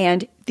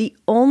 And the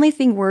only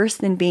thing worse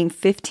than being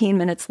 15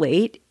 minutes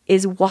late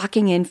is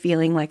walking in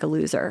feeling like a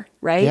loser,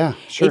 right? Yeah,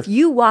 sure. If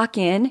you walk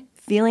in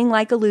feeling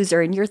like a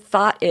loser and your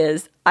thought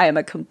is, "I am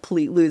a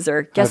complete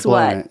loser," guess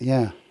what?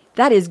 Yeah.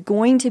 That is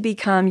going to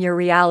become your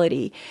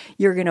reality.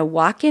 You're going to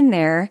walk in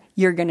there.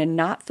 You're going to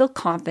not feel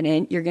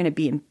confident. You're going to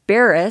be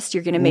embarrassed.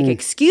 You're going to make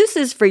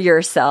excuses for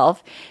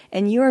yourself.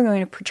 And you are going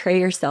to portray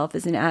yourself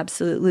as an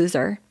absolute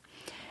loser.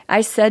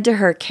 I said to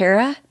her,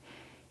 "Kara,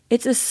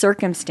 it's a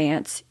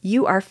circumstance.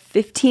 You are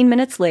 15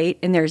 minutes late,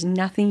 and there's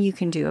nothing you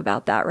can do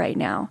about that right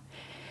now.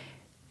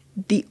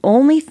 The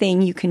only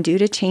thing you can do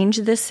to change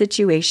this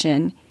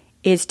situation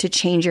is to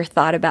change your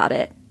thought about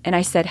it." And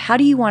I said, "How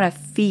do you want to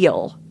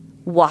feel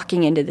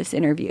walking into this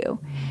interview?"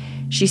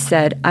 She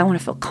said, "I want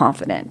to feel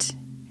confident."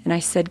 And I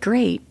said,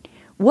 "Great.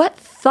 What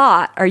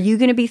thought are you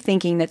going to be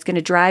thinking that's going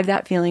to drive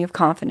that feeling of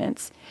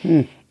confidence?"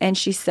 And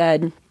she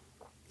said,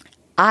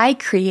 "I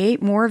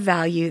create more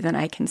value than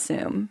I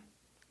consume."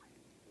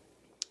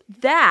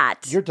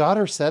 That. Your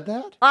daughter said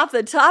that? Off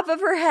the top of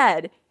her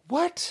head.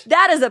 What?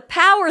 That is a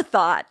power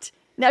thought.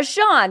 Now,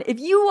 Sean, if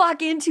you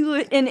walk into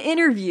an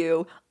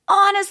interview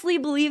honestly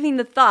believing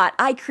the thought,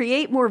 "I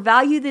create more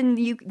value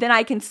than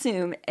I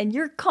consume," and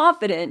you're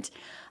confident,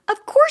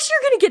 of course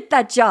you're going to get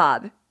that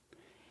job.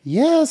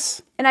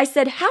 Yes. And I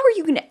said, how are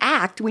you going to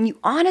act when you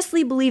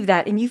honestly believe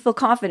that and you feel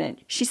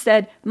confident? She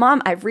said,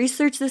 Mom, I've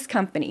researched this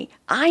company.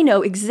 I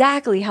know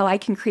exactly how I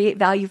can create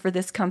value for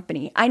this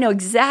company. I know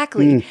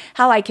exactly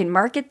how I can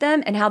market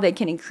them and how they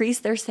can increase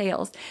their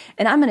sales.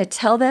 And I'm going to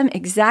tell them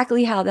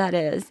exactly how that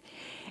is.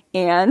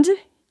 And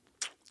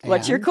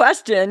what's your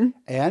question?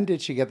 And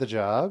did she get the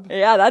job?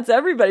 Yeah, that's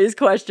everybody's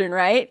question,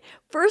 right?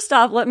 First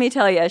off, let me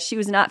tell you, she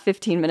was not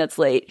 15 minutes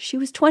late. She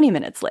was 20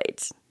 minutes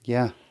late.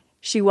 Yeah.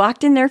 She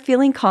walked in there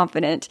feeling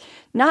confident.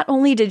 Not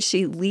only did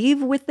she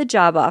leave with the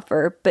job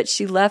offer, but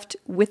she left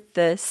with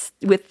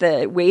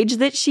the wage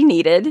that she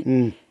needed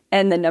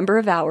and the number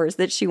of hours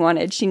that she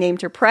wanted. She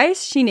named her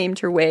price, she named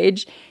her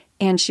wage,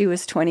 and she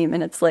was 20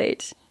 minutes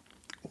late.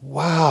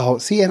 Wow.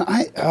 See, and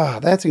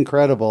that's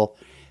incredible.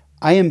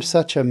 I am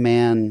such a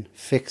man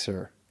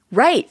fixer.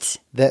 Right.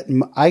 That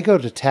I go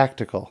to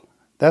tactical.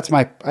 That's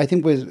I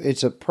think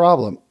it's a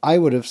problem. I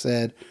would have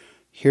said,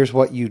 here's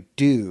what you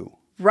do.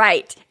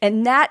 Right.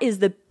 And that is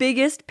the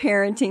biggest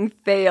parenting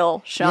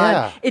fail, Sean.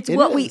 Yeah, it's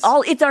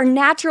it's our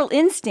natural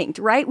instinct,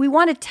 right? We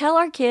want to tell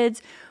our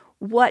kids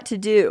what to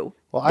do.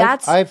 Well,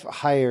 I've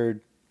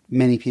hired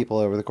many people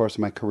over the course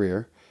of my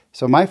career.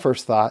 So my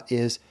first thought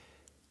is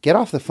get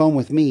off the phone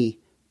with me,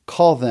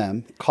 call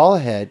them, call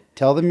ahead,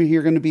 tell them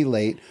you're going to be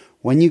late.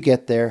 When you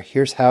get there,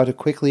 here's how to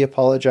quickly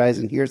apologize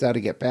and here's how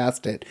to get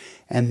past it.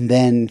 And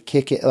then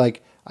kick it.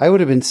 Like, I would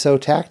have been so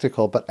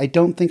tactical, but I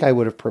don't think I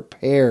would have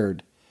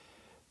prepared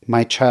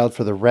my child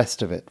for the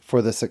rest of it,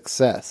 for the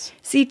success.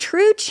 See,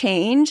 true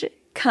change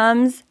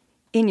comes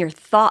in your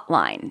thought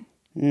line.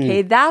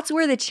 Okay, that's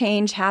where the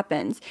change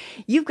happens.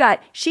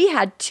 She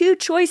had two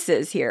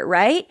choices here,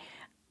 right?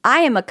 I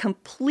am a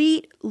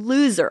complete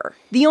loser.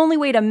 The only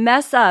way to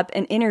mess up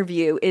an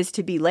interview is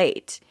to be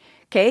late.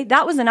 Okay,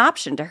 that was an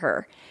option to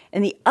her.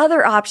 And the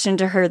other option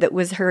to her that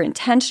was her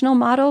intentional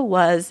model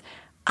was,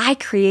 I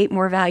create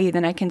more value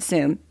than I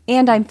consume,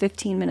 and I'm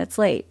 15 minutes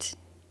late.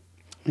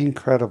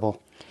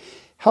 Incredible.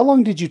 How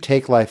long did you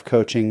take life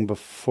coaching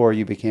before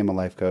you became a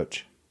life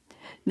coach?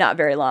 Not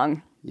very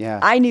long. Yeah.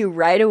 I knew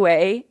right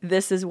away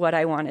this is what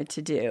I wanted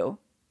to do.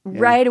 Yeah.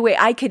 Right away.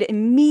 I could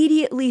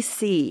immediately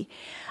see.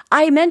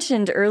 I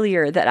mentioned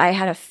earlier that I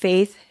had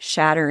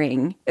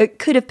it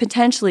could have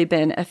potentially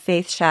been a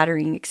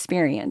faith-shattering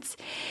experience.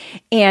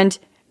 And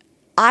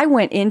I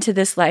went into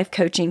this life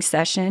coaching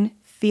session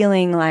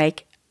feeling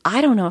like,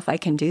 I don't know if I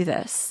can do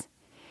this.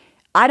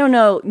 I don't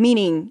know,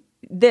 meaning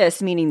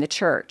the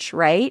church,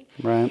 right?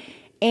 Right.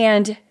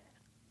 And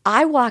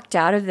I walked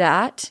out of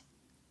that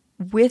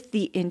with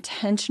the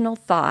intentional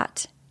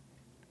thought,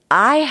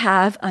 I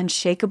have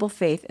unshakable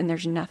faith and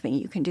there's nothing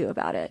you can do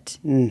about it.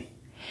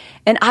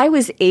 And I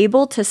was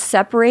able to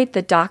separate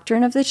the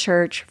doctrine of the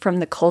church from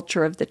the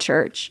culture of the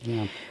church,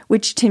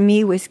 which to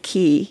me was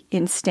key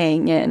in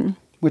staying in.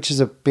 Which is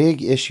a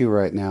big issue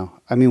right now.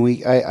 I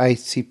mean, I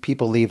see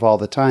people leave all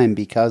the time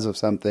because of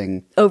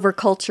something. Over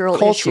cultural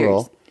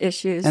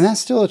issues. And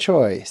that's still a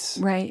choice.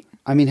 Right.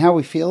 I mean, how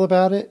we feel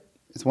about it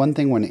is one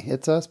thing when it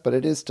hits us, but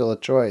it is still a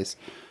choice.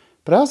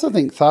 But I also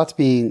think thoughts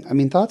being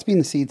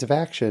the seeds of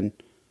action,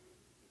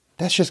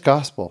 that's just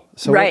gospel.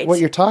 So what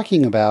you're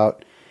talking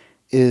about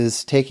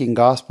is taking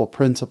gospel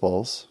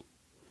principles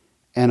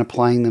and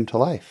applying them to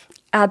life.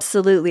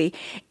 Absolutely.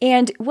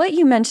 And what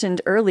you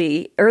mentioned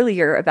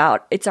earlier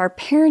about it's our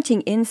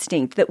parenting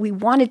instinct that we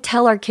want to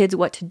tell our kids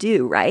what to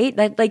do, right?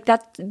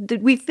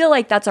 We feel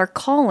like that's our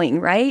calling,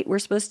 right? We're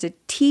supposed to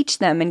teach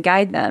them and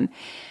guide them.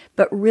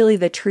 But really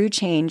the true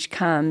change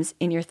comes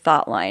in your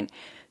thought line.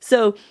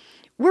 So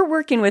we're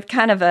working with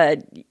kind of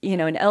an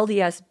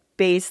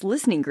LDS-based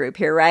listening group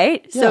here,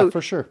 right? Yeah,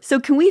 for sure. So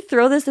can we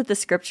throw this at the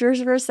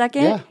scriptures for a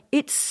second? Yeah.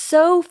 It's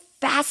so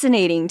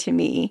fascinating to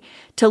me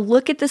to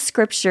look at the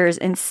scriptures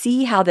and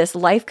see how this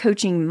life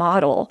coaching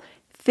model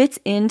fits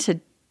into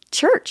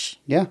church.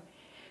 Yeah.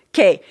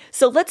 Okay,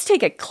 so let's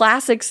take a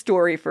classic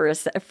story for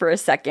a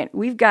second.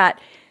 We've got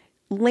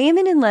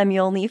Laman and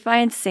Lemuel, Nephi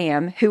and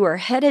Sam, who are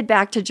headed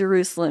back to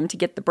Jerusalem to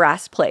get the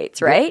brass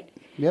plates, right?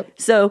 Yep.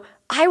 So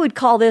I would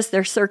call this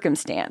their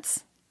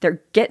circumstance.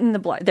 They're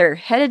they're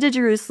headed to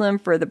Jerusalem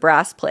for the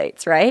brass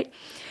plates, right?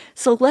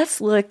 So let's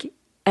look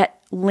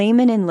at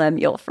Laman and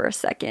Lemuel for a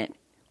second.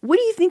 What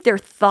do you think their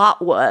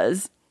thought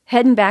was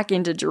heading back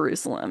into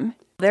Jerusalem?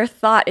 Their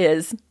thought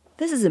is,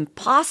 this is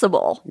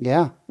impossible.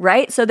 Yeah.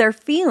 Right? So their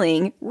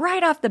feeling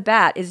right off the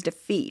bat is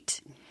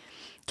defeat.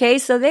 Okay,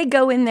 so they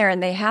go in there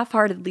and they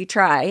half-heartedly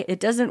try. It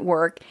doesn't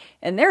work,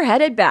 and they're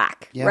headed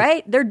back,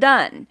 right? They're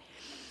done.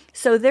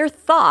 So their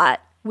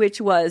thought,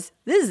 which was,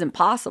 this is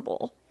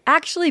impossible,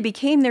 actually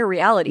became their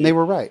reality. And they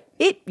were right.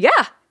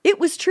 It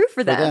was true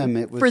for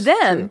them. For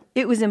them,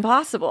 it was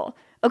impossible.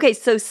 Okay,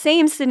 so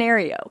same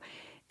scenario.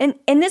 And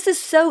this is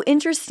so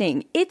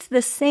interesting. It's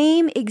the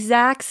same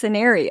exact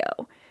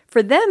scenario.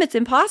 For them, it's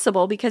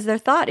impossible because their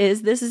thought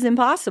is, this is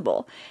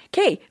impossible.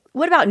 Okay,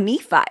 what about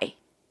Nephi?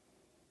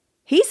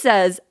 He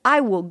says, I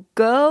will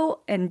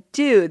go and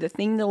do the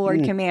thing the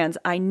Lord commands.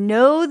 I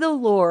know the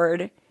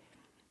Lord.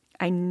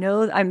 I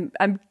know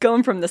I'm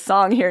going from the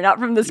song here, not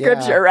from the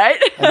scripture, right?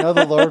 I know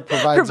the Lord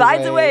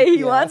provides a way.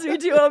 He wants me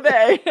to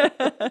obey.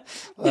 Well,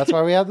 that's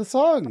why we have the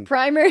song.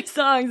 Primary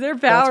songs, they're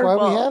powerful.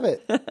 That's why we have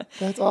it.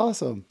 That's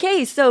awesome.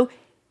 Okay, so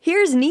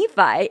here's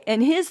Nephi,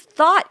 and his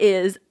thought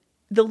is,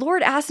 the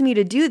Lord asked me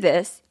to do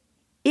this.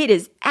 It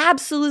is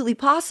absolutely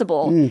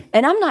possible,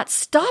 and I'm not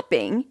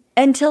stopping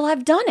until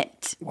I've done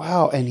it.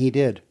 Wow, and he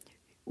did.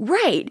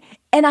 Right.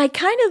 And I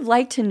kind of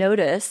like to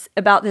notice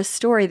about this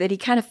story that he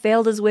kind of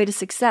failed his way to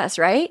success,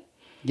 right?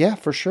 Yeah,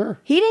 for sure.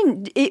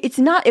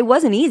 It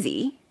wasn't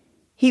easy.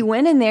 He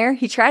went in there,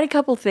 he tried a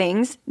couple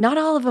things, not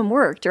all of them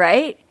worked,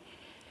 right?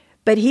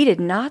 But he did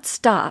not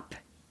stop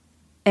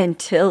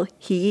until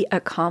he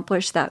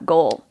accomplished that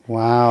goal.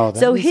 Wow,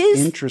 that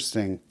is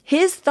interesting.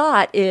 His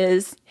thought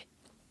is,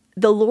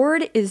 the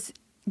Lord is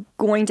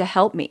going to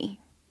help me.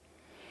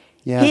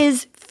 Yeah.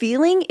 His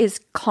feeling is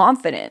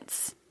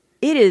confidence.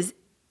 It is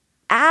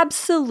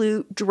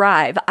absolute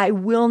drive. I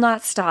will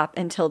not stop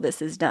until this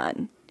is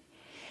done.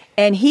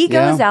 And he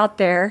goes out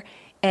there,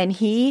 and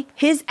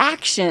his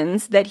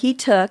actions that he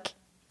took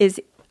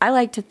I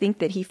like to think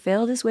that he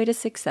failed his way to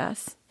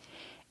success.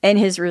 And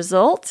his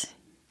result,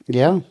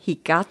 he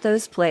got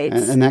those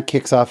plates. And that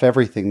kicks off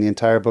everything. The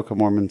entire Book of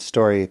Mormon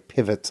story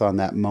pivots on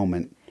that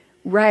moment.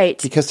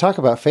 Right. Because talk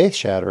about faith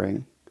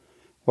shattering.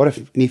 What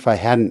if Nephi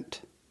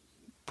hadn't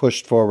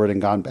pushed forward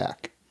and gone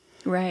back?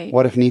 Right.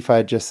 What if Nephi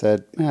had just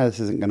said, this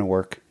isn't going to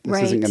work.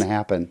 This isn't going to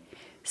happen.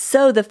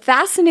 So the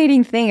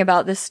fascinating thing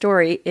about this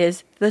story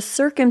is the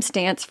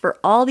circumstance for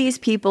all these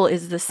people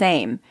is the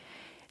same.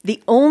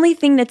 The only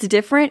thing that's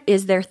different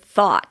is their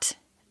thought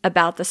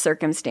about the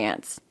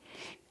circumstance.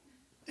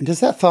 And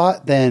does that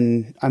thought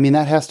then,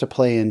 that has to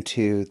play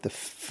into the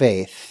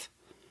faith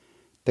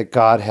that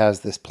God has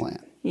this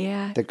plan.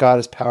 Yeah. That God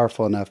is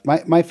powerful enough.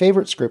 My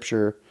favorite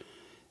scripture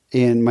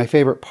in my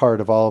favorite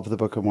part of all of the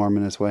Book of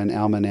Mormon is when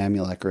Alma and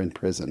Amulek are in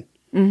prison.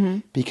 Mm-hmm.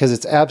 Because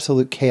it's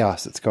absolute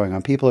chaos that's going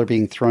on. People are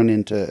being thrown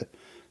into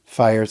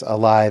fires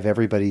alive.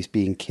 Everybody's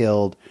being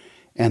killed.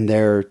 And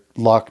they're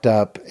locked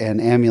up.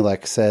 And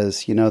Amulek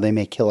says, they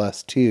may kill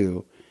us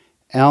too.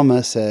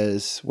 Alma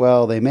says,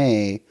 well, they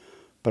may,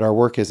 but our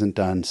work isn't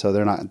done, so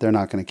they're not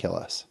going to kill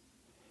us.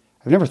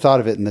 I've never thought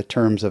of it in the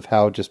terms of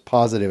how just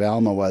positive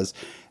Alma was.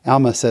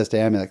 Alma says to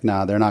Amulek,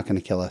 no, they're not going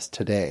to kill us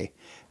today.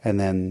 And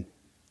then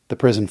the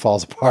prison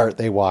falls apart,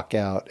 they walk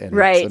out, and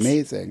it's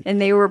amazing.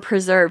 And they were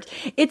preserved.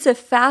 It's a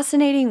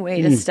fascinating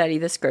way to study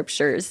the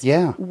scriptures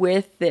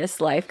with this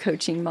life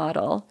coaching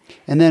model.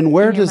 And then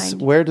where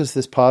does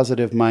this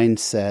positive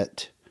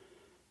mindset,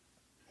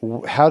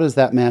 how does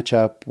that match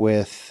up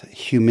with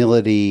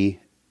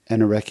humility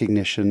and a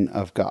recognition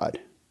of God?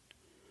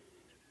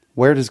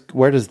 How does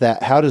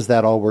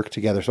that all work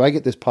together? So I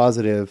get this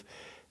positive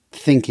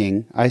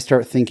thinking. I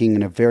start thinking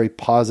in a very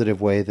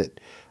positive way that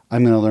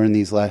I'm going to learn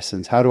these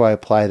lessons. How do I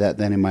apply that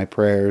then in my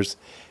prayers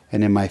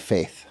and in my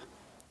faith?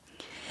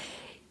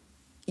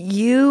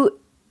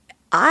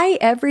 I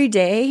every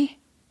day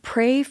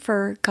pray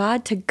for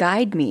God to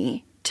guide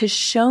me, to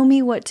show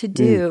me what to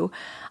do.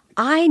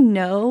 I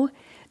know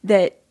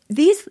that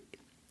these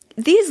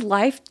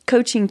life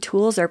coaching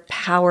tools are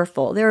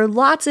powerful. There are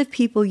lots of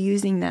people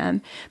using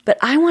them, but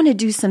I want to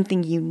do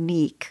something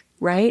unique,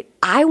 right?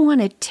 I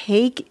want to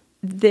take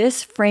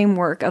this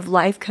framework of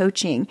life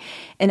coaching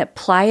and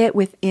apply it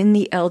within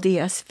the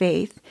LDS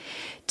faith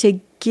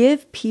to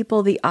give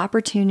people the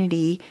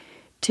opportunity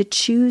to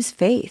choose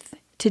faith,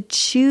 to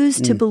choose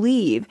to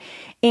believe.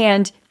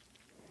 And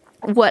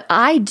what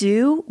I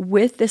do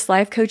with this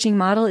life coaching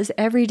model is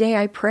every day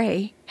I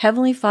pray,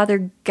 Heavenly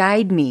Father,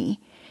 guide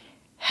me.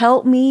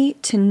 Help me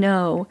to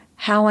know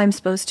how I'm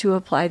supposed to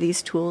apply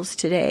these tools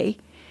today.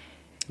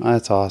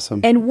 That's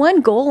awesome. And one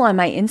goal on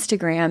my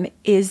Instagram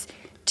is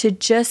to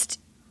just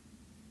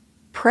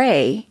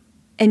pray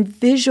and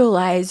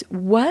visualize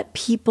what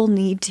people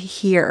need to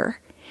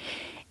hear.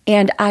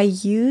 And I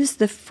use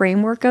the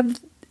framework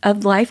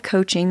of life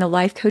coaching, the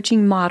life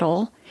coaching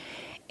model,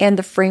 and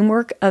the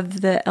framework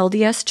of the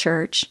LDS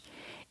Church,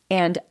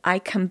 and I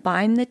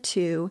combine the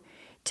two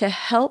to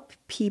help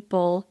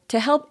people,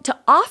 to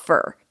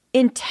offer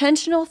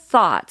intentional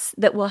thoughts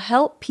that will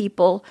help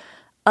people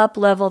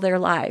up-level their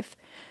life.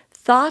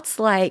 Thoughts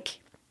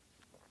like,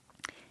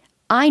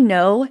 I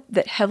know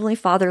that Heavenly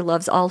Father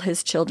loves all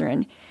his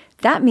children.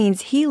 That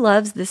means he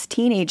loves this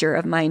teenager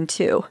of mine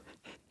too.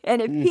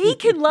 And if he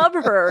can love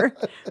her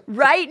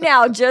right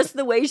now just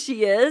the way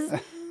she is,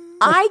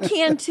 I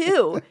can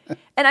too.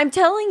 And I'm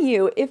telling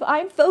you, if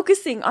I'm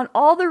focusing on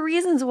all the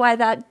reasons why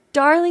that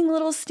darling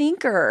little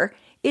stinker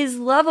is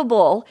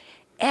lovable,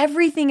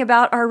 everything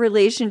about our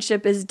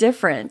relationship is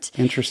different.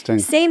 Interesting.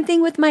 Same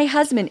thing with my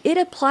husband. It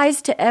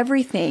applies to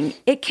everything.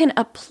 It can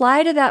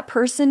apply to that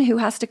person who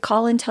has to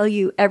call and tell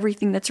you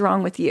everything that's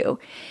wrong with you.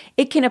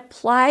 It can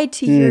apply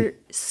to your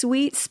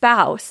sweet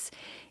spouse.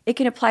 It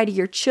can apply to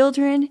your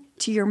children,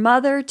 to your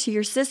mother, to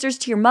your sisters,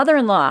 to your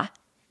mother-in-law.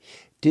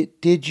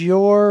 Did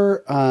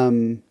your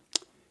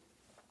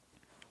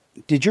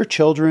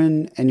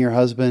children and your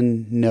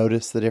husband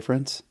notice the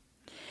difference?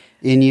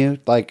 in you?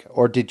 Like,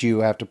 or did you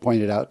have to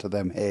point it out to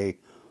them? Hey,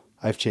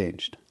 I've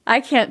changed. I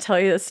can't tell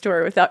you the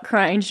story without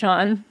crying,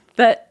 Sean.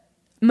 But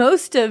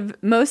most of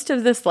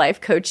this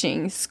life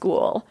coaching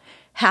school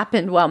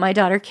happened while my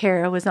daughter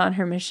Kara was on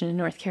her mission in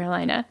North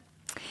Carolina.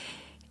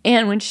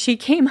 And when she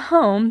came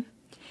home,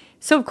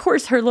 so of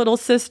course her little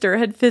sister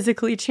had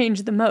physically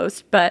changed the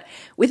most, but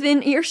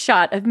within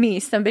earshot of me,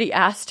 somebody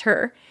asked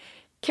her,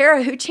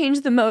 Kara, who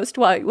changed the most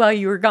while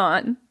you were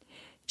gone?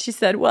 She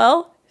said,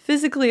 well,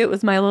 physically it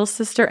was my little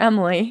sister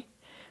Emily,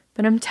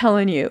 but I'm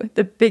telling you,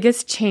 the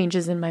biggest change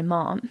is in my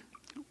mom.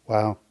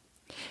 Wow.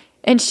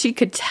 And she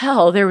could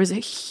tell there was a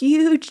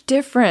huge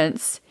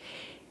difference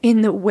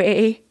in the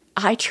way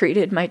I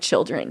treated my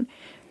children,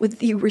 with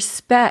the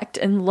respect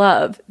and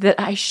love that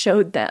I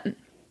showed them.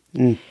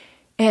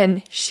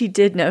 And she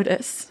did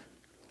notice.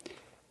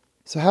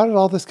 So how did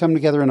all this come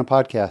together in a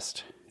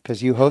podcast?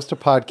 Because you host a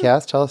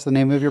podcast. Tell us the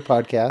name of your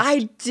podcast.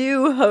 I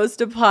do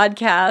host a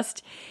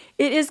podcast.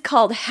 It is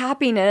called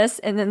Happiness,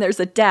 and then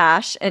there's a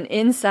dash, an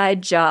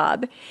inside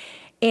job.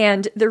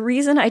 And the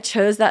reason I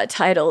chose that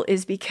title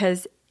is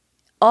because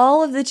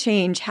all of the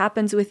change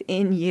happens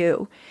within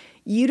you.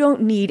 You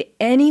don't need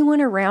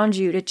anyone around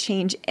you to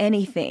change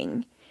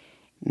anything.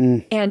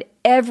 And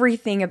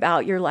everything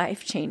about your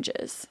life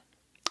changes.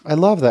 I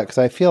love that because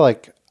I feel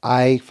like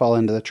I fall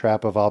into the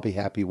trap of I'll be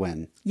happy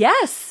when.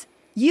 Yes.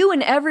 You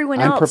and everyone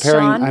else,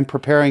 Sean. I'm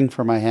preparing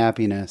for my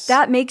happiness.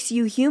 That makes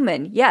you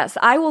human. Yes,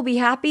 I will be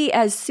happy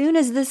as soon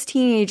as this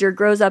teenager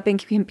grows up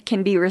and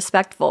can be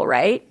respectful,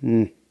 right?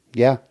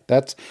 Yeah,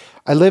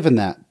 I live in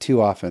that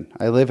too often.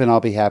 I live in I'll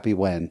be happy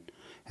when.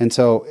 And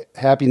so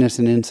Happiness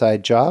and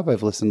Inside Job,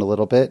 I've listened a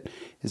little bit,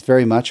 is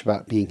very much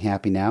about being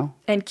happy now.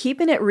 And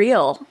keeping it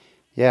real.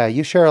 Yeah,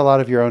 you share a lot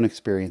of your own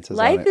experiences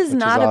on it, Life is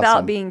not awesome.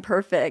 about being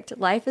perfect.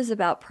 Life is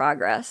about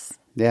progress.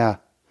 Yeah.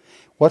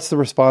 What's the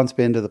response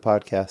been to the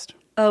podcast?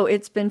 Oh,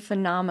 it's been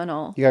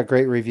phenomenal. You got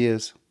great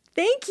reviews.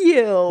 Thank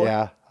you.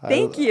 Yeah.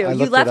 Thank you.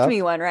 You left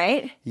me one,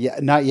 right? Yeah,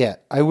 not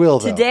yet. I will,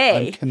 though.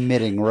 Today. I'm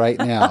committing right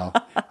now.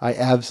 I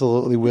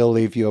absolutely will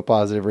leave you a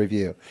positive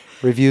review.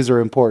 Reviews are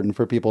important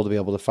for people to be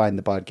able to find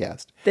the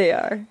podcast. They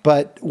are.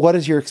 But what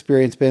has your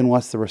experience been?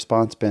 What's the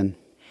response been?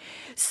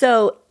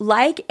 So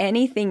like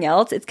anything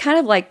else, it's kind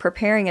of like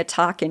preparing a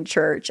talk in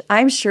church.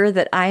 I'm sure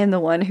that I am the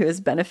one who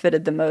has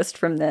benefited the most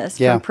from this,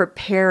 from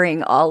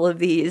preparing all of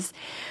these.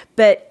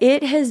 But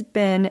it has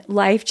been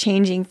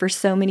life-changing for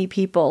so many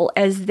people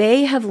as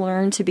they have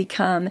learned to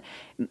become,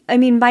 I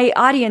mean, my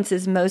audience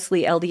is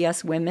mostly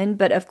LDS women,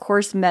 but of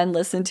course men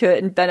listen to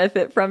it and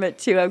benefit from it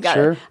too. I've got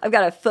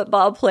a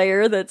football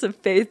player that's a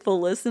faithful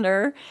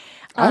listener.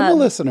 I'm a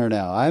listener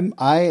now.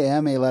 I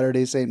am a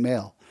Latter-day Saint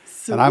male.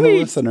 Sweet. And I'm a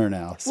listener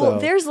now. So. Well,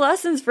 there's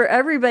lessons for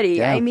everybody.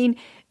 Yeah. I mean,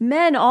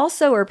 men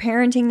also are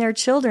parenting their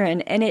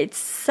children, and it's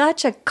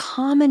such a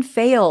common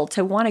fail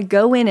to want to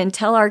go in and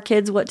tell our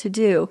kids what to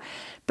do.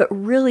 But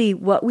really,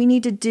 what we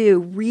need to do,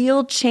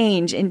 real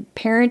change in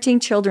parenting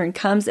children,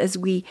 comes as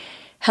we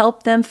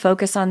help them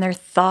focus on their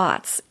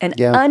thoughts and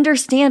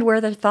understand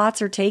where their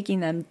thoughts are taking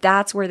them.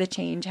 That's where the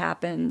change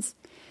happens.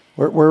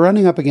 We're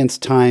running up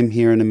against time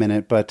here in a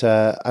minute, but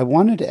I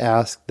wanted to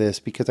ask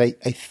this because I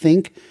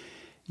think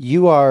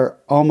you are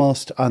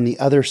almost on the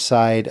other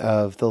side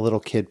of the little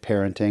kid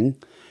parenting.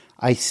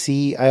 I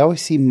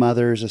always see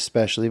mothers,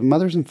 especially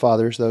mothers and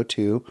fathers though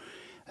too,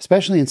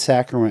 especially in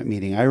sacrament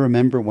meeting. I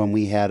remember when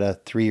we had a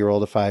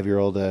 3-year-old, a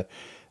 5-year-old, a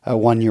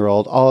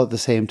 1-year-old, all at the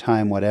same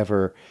time,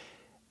 whatever.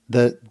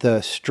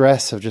 The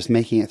stress of just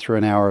making it through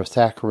an hour of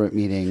sacrament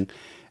meeting,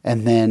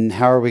 and then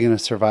how are we going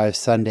to survive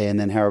Sunday, and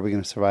then how are we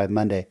going to survive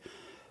Monday?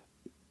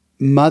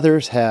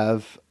 Mothers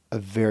have a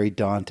very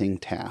daunting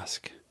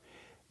task.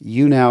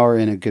 You now are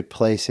in a good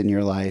place in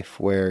your life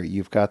where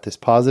you've got this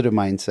positive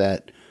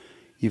mindset,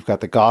 you've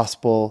got the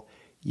gospel,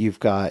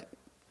 you've got,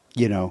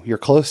 you're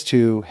close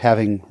to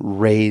having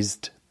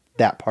raised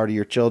that part of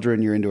your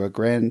children, you're into a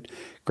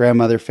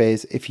grandmother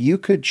phase. If you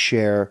could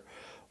share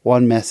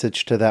one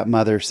message to that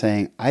mother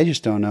saying, I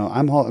just don't know,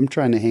 I'm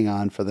trying to hang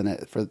on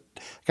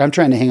I'm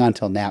trying to hang on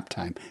till nap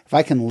time. If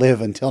I can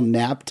live until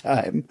nap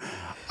time,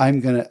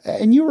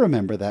 and you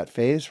remember that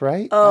phase,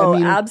 right? Oh,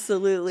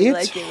 absolutely.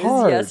 It's like it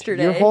hard. was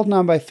yesterday. You're holding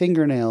on by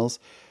fingernails.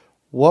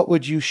 What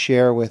would you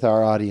share with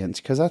our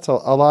audience? Because that's a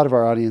lot of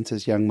our audience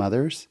is young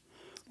mothers.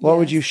 What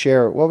would you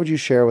share? What would you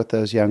share with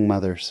those young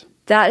mothers?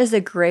 That is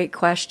a great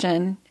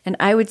question. And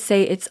I would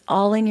say it's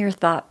all in your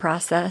thought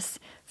process.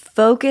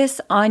 Focus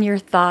on your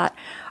thought.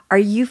 Are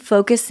you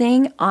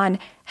focusing on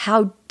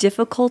how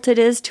difficult it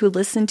is to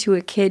listen to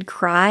a kid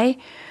cry?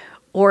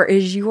 Or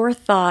is your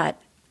thought,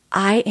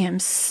 I am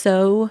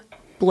so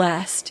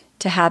blessed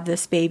to have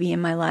this baby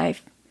in my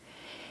life?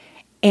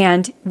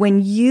 And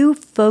when you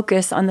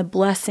focus on the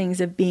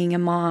blessings of being a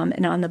mom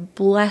and on the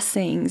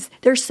blessings,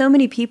 there's so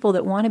many people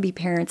that want to be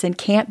parents and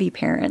can't be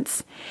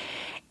parents.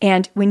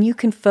 And when you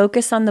can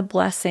focus on the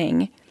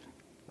blessing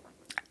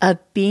of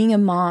being a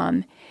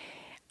mom,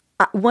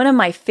 one of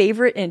my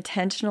favorite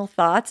intentional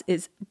thoughts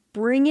is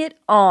bring it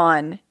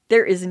on.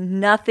 There is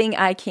nothing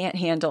I can't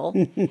handle.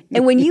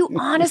 And when you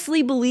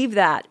honestly believe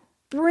that,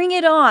 bring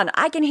it on.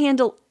 I can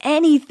handle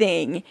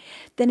anything.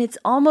 Then it's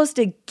almost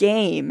a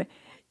game.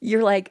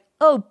 You're like,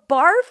 oh,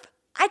 barf?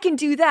 I can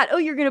do that. Oh,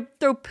 you're going to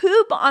throw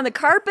poop on the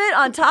carpet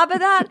on top of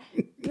that?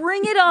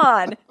 Bring it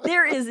on.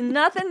 There is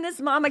nothing this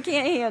mama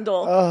can't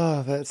handle.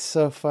 Oh, that's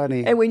so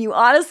funny. And when you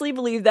honestly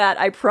believe that,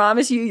 I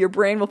promise you, your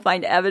brain will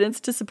find evidence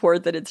to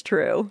support that it's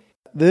true.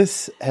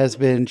 This has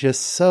been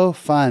just so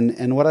fun.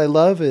 And what I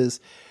love is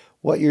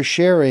what you're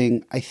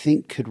sharing, I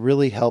think could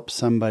really help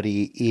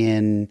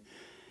somebody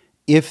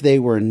if they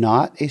were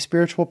not a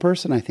spiritual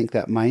person. I think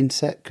that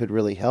mindset could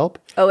really help.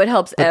 Oh, it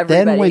helps but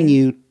everybody. Then when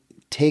you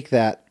take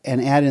that and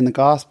add in the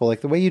gospel,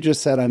 like the way you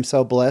just said, I'm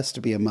so blessed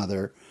to be a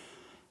mother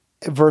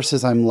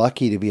versus I'm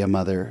lucky to be a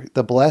mother.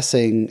 The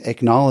blessing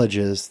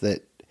acknowledges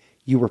that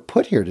you were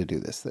put here to do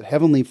this, that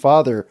Heavenly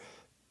Father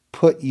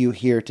put you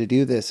here to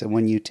do this. And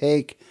when you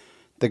take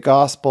the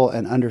gospel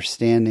and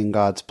understanding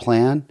God's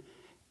plan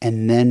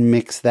and then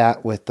mix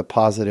that with the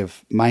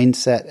positive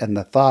mindset and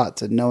the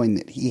thoughts and knowing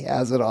that He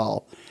has it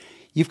all,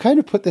 you've kind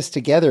of put this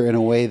together in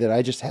a way that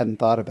I just hadn't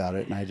thought about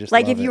it. And I just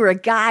like love if you were a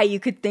guy, you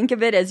could think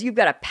of it as you've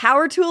got a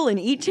power tool in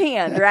each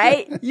hand,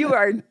 right? You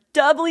are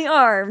doubly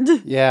armed.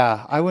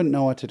 Yeah, I wouldn't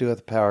know what to do with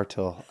a power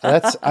tool.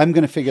 I'm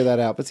going to figure that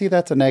out. But see,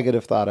 that's a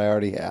negative thought I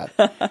already had.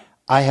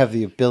 I have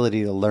the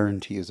ability to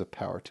learn to use a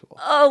power tool.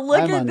 Oh, look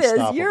I'm at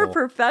this. You're a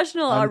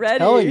professional I'm already.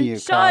 telling you,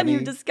 Sean, Connie.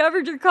 you've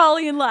discovered your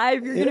calling in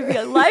life. You're going to be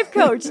a life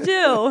coach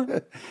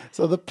too.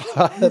 So the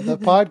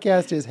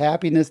podcast is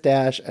Happiness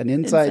Dash, an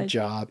inside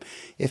job.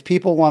 If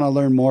people want to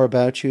learn more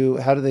about you,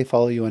 how do they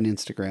follow you on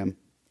Instagram?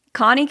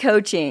 Connie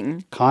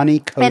Coaching. Connie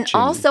Coaching. And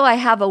also I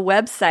have a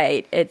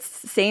website. It's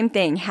same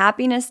thing,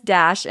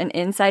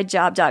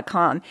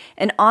 happiness-andinsidejob.com.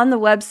 And on the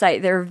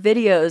website, there are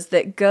videos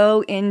that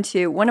go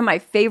into, one of my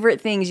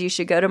favorite things you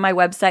should go to my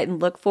website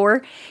and look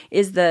for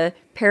is the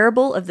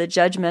parable of the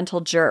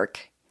judgmental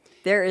jerk.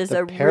 There is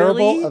the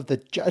parable of the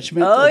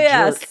judgmental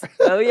jerk.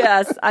 Oh,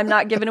 yes. I'm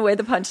not giving away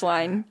the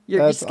punchline.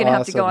 You're just going to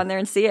have to go on there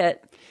and see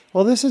it.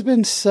 Well, this has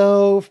been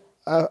so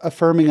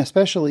affirming,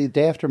 especially the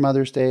day after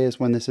Mother's Day is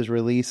when this is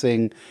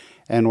releasing,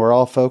 and we're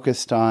all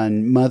focused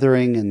on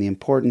mothering and the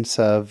importance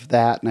of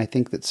that. And I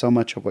think that so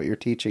much of what you're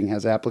teaching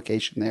has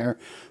application there,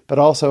 but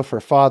also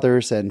for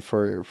fathers and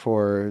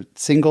for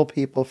single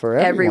people, for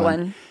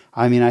everyone.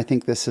 I mean, I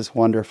think this is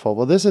wonderful.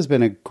 Well, this has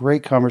been a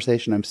great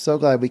conversation. I'm so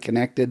glad we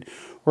connected.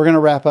 We're going to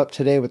wrap up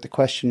today with the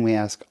question we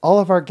ask all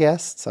of our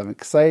guests. I'm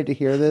excited to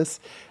hear this.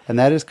 And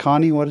that is,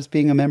 Connie, what does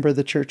being a member of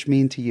the church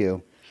mean to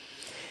you?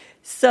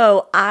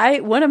 So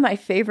one of my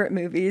favorite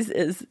movies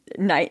is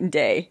Night and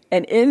Day.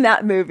 And in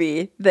that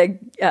movie,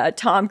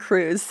 Tom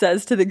Cruise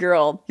says to the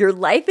girl, your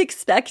life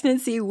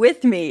expectancy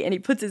with me. And he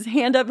puts his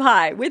hand up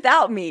high,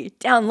 without me,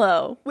 down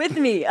low, with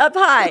me, up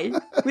high,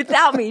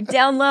 without me,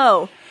 down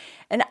low.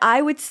 And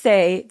I would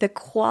say the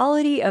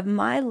quality of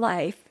my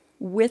life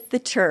with the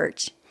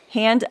church,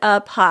 hand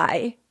up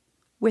high,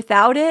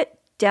 without it,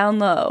 down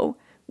low,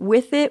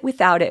 with it,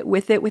 without it,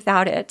 with it,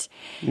 without it.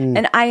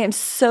 And I am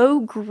so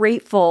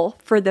grateful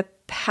for the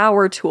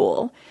power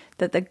tool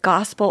that the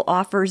gospel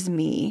offers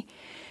me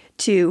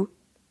to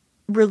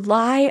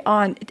rely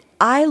on.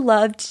 I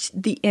loved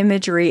the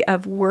imagery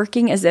of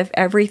working as if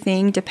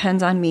everything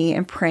depends on me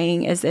and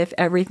praying as if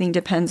everything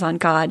depends on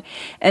God.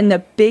 And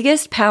the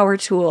biggest power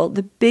tool,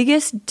 the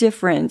biggest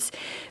difference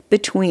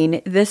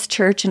between this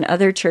church and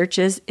other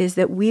churches is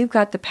that we've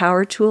got the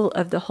power tool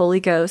of the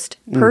Holy Ghost.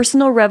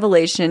 Personal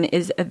revelation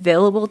is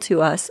available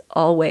to us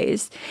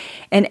always.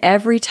 And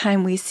every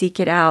time we seek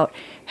it out,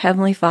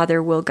 Heavenly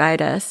Father will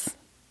guide us.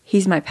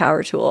 He's my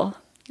power tool.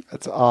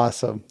 That's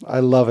awesome. I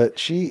love it.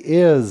 She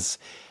is,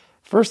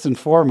 first and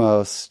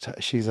foremost,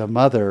 she's a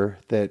mother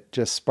that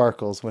just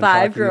sparkles when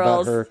talking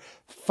about her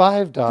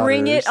 5 daughters.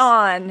 Bring it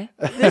on.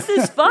 This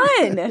is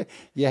fun.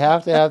 You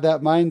have to have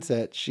that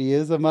mindset. She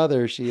is a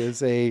mother. She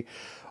is a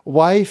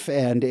wife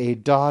and a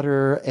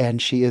daughter,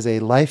 and she is a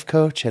life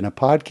coach and a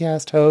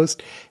podcast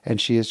host,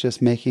 and she is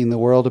just making the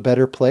world a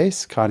better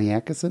place. Connie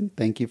Atkinson,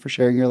 thank you for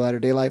sharing your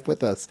Latter-day Life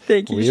with us.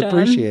 Thank you, Sean. We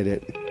appreciate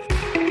it.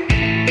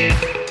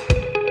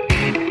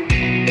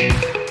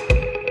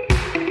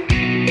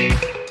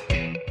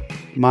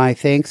 My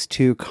thanks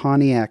to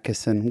Connie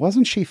Atkinson.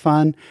 Wasn't she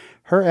fun?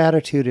 Her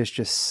attitude is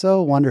just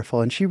so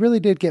wonderful, and she really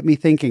did get me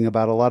thinking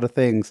about a lot of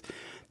things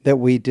that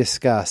we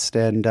discussed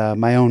and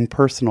my own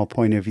personal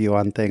point of view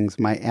on things,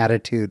 my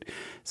attitude.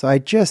 So I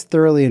just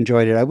thoroughly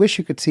enjoyed it. I wish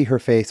you could see her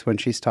face when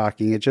she's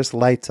talking. It just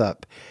lights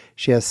up.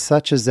 She has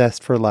such a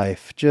zest for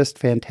life. Just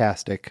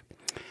fantastic.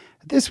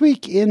 This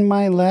week in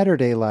my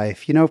Latter-day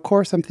Life, of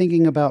course, I'm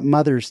thinking about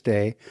Mother's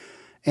Day,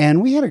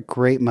 and we had a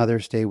great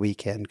Mother's Day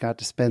weekend. Got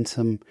to spend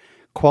some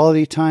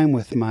quality time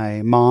with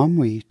my mom.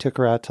 We took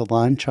her out to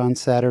lunch on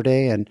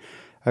Saturday, and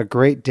a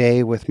great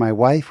day with my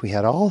wife. We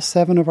had all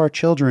 7 of our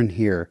children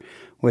here,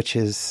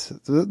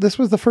 this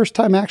was the first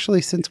time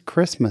actually since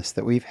Christmas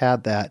that we've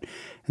had that.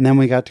 And then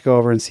we got to go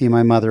over and see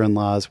my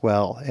mother-in-law as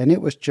well. And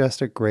it was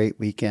just a great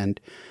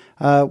weekend.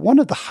 One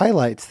of the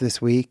highlights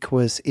this week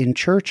was in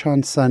church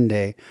on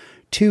Sunday.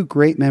 2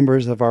 great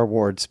members of our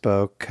ward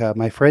spoke.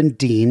 My friend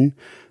Dean,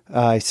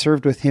 I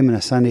served with him in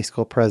a Sunday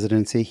school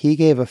presidency. He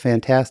gave a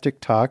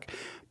fantastic talk.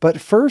 But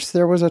first,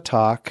 there was a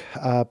talk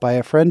by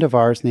a friend of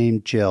ours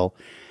named Jill.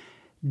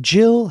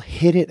 Jill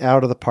hit it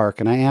out of the park,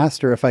 and I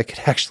asked her if I could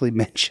actually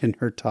mention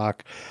her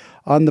talk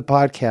on the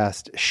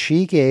podcast.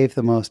 She gave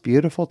the most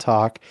beautiful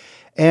talk,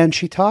 and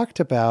she talked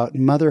about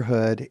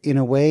motherhood in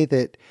a way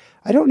that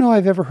I don't know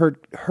I've ever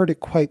heard it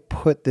quite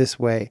put this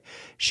way.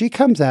 She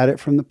comes at it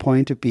from the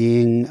point of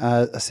being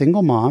a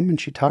single mom,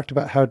 and she talked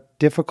about how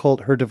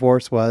difficult her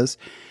divorce was,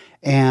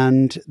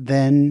 and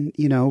then,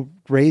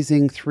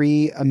 raising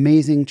 3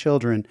 amazing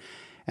children.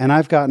 And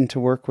I've gotten to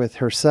work with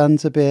her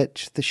sons a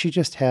bit. She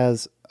just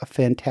has a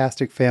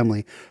fantastic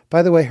family.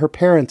 By the way, her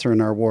parents are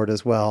in our ward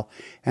as well,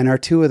 and are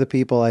 2 of the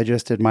people I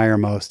just admire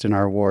most in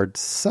our ward.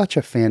 Such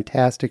a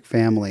fantastic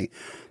family.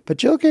 But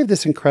Jill gave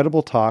this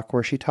incredible talk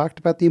where she talked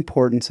about the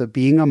importance of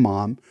being a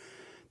mom,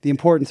 the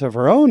importance of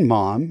her own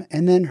mom,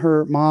 and then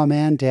her mom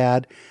and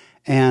dad.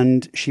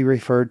 And she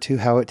referred to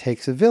how it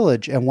takes a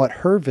village and what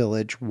her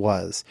village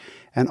was,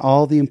 and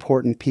all the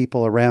important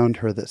people around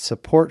her that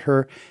support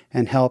her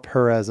and help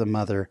her as a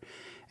mother.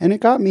 And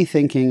it got me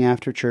thinking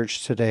after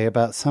church today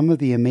about some of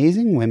the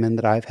amazing women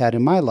that I've had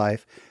in my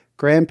life,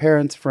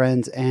 grandparents,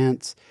 friends,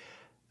 aunts,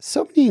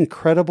 so many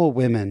incredible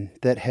women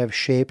that have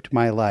shaped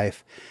my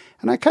life.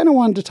 And I kind of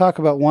wanted to talk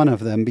about one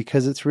of them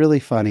because it's really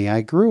funny.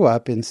 I grew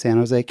up in San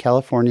Jose,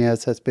 California,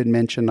 as has been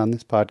mentioned on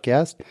this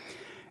podcast.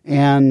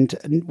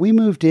 And we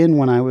moved in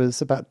when I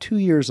was about 2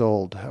 years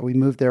old. We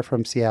moved there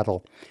from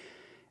Seattle.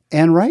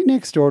 And right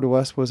next door to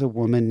us was a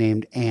woman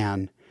named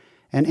Anne.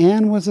 And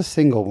Anne was a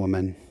single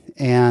woman.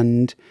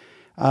 And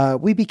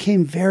we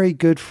became very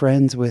good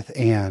friends with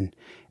Anne.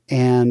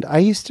 And I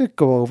used to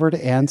go over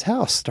to Anne's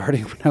house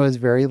starting when I was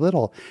very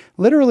little.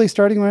 Literally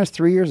starting when I was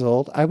 3 years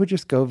old, I would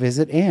just go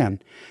visit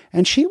Anne.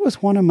 And she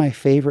was one of my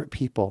favorite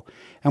people.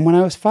 And when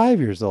I was 5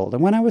 years old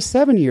and when I was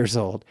 7 years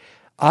old,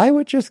 I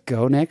would just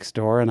go next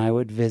door and I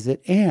would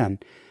visit Anne.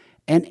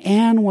 And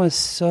Anne was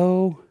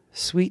so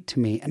sweet to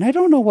me. And I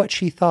don't know what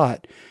she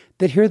thought,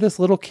 that here this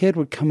little kid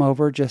would come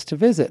over just to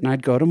visit. And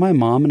I'd go to my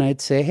mom and I'd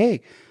say,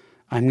 hey,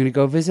 I'm going to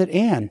go visit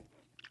Anne.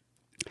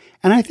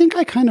 And I think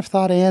I kind of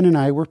thought Anne and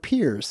I were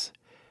peers.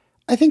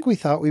 I think we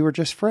thought we were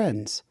just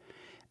friends.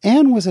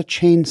 Anne was a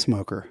chain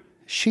smoker.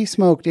 She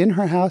smoked in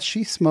her house.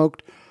 She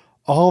smoked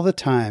all the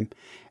time.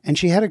 And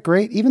she had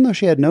even though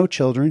she had no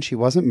children, she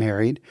wasn't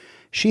married,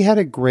 she had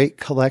a great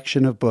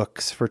collection of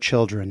books for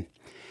children.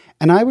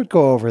 And I would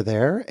go over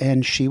there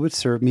and she would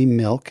serve me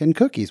milk and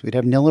cookies. We'd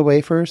have Nilla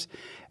wafers.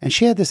 And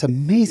she had this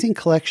amazing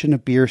collection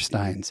of beer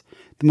steins,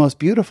 the most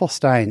beautiful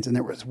steins. And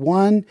there was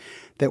one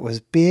that was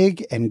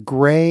big and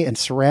gray and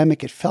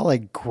ceramic. It felt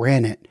like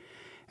granite.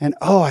 And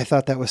I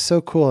thought that was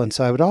so cool. And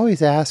so I would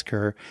always ask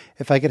her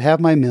if I could have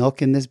my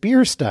milk in this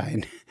beer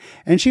stein.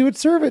 And she would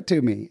serve it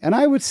to me. And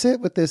I would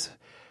sit with this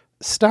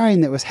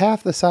stein that was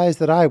half the size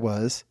that I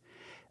was.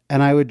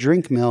 And I would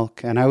drink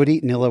milk and I would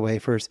eat Nilla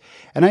wafers.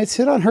 And I'd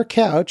sit on her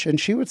couch and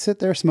she would sit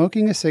there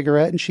smoking a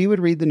cigarette and she would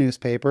read the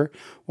newspaper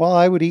while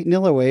I would eat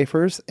Nilla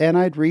wafers and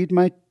I'd read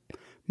my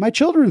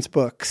children's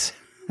books.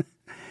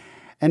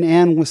 And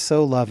Anne was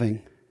so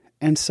loving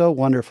and so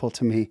wonderful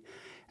to me.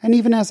 And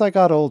even as I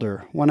got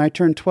older, when I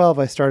turned 12,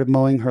 I started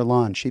mowing her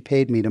lawn. She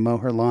paid me to mow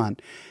her lawn.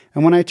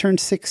 And when I turned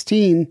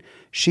 16,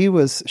 she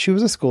was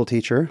a school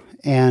teacher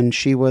and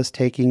she was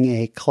taking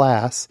a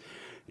class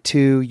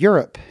to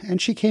Europe,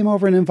 and she came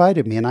over and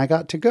invited me, and I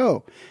got to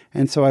go.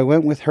 And so I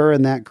went with her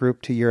and that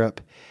group to Europe.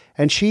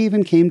 And she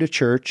even came to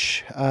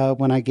church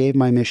when I gave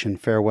my mission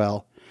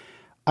farewell.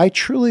 I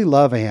truly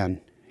love Anne.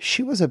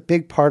 She was a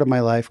big part of my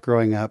life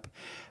growing up.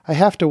 I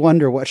have to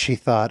wonder what she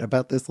thought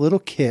about this little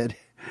kid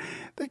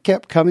that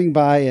kept coming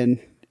by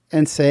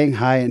and saying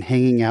hi and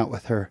hanging out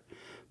with her.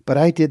 But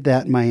I did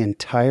that my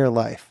entire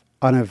life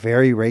on a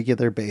very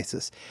regular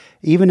basis.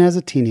 Even as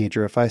a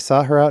teenager, if I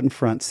saw her out in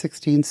front,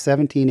 16,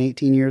 17,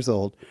 18 years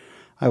old,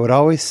 I would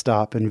always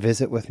stop and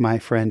visit with my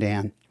friend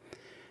Anne.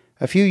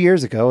 A few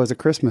years ago, as a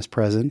Christmas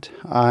present,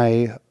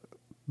 I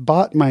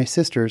bought my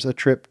sisters a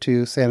trip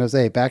to San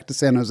Jose, back to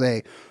San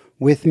Jose,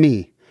 with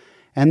me.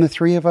 And the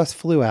 3 of us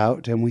flew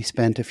out, and we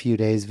spent a few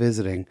days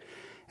visiting.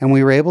 And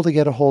we were able to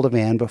get a hold of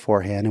Anne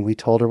beforehand, and we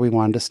told her we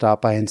wanted to stop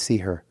by and see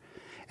her.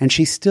 And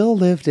she still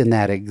lived in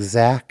that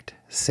exact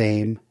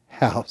same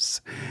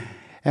house.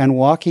 And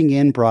walking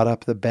in brought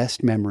up the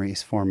best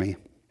memories for me.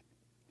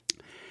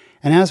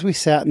 And as we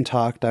sat and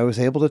talked, I was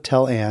able to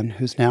tell Anne,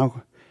 who's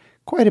now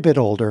quite a bit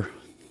older,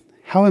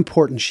 how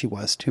important she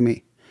was to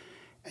me.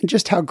 And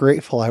just how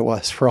grateful I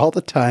was for all the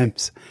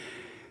times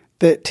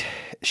that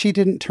she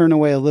didn't turn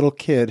away a little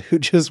kid who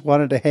just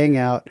wanted to hang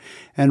out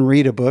and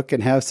read a book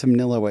and have some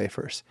Nilla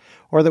wafers.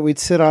 Or that we'd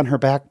sit on her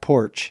back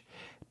porch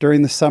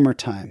during the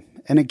summertime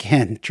and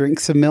again, drink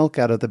some milk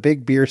out of the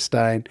big beer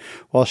stein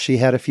while she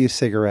had a few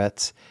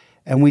cigarettes,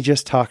 and we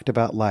just talked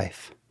about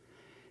life.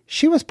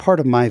 She was part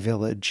of my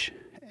village,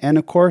 and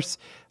of course,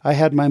 I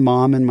had my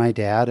mom and my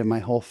dad and my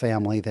whole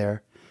family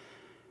there.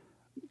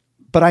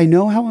 But I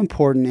know how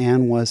important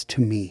Anne was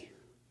to me.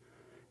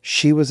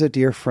 She was a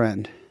dear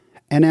friend,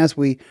 and as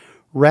we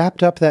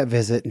wrapped up that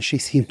visit, and she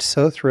seemed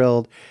so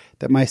thrilled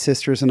that my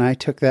sisters and I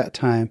took that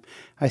time.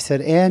 I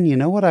said, Anne, you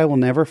know what I will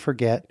never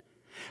forget?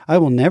 I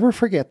will never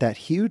forget that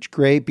huge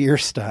gray beer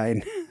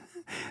stein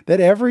that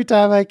every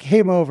time I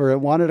came over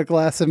and wanted a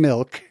glass of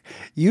milk,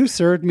 you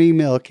served me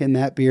milk in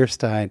that beer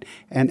stein.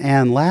 And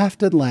Anne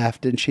laughed and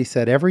laughed, and she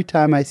said, every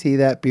time I see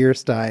that beer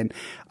stein,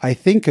 I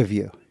think of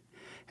you.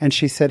 And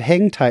she said,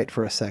 hang tight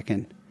for a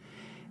second.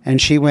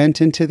 And she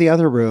went into the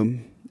other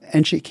room,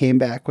 and she came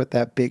back with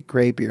that big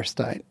gray beer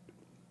stein.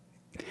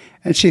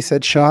 And she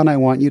said, Sean, I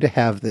want you to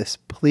have this.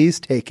 Please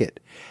take it.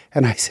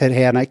 And I said,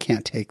 Anne, I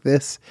can't take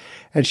this.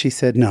 And she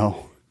said,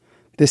 no,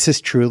 this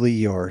is truly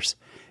yours.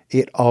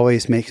 It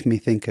always makes me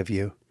think of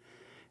you.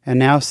 And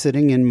now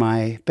sitting in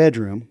my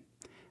bedroom,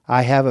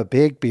 I have a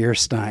big beer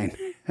stein.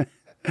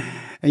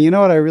 And you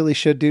know what I really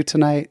should do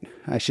tonight?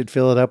 I should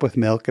fill it up with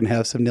milk and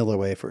have some Nilla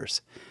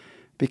wafers.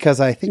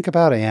 Because I think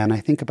about Anne, I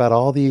think about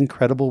all the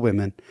incredible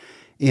women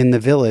in the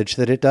village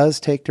that it does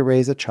take to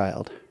raise a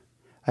child.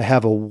 I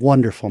have a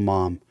wonderful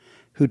mom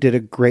who did a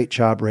great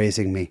job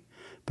raising me,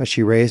 but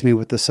she raised me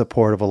with the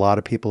support of a lot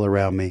of people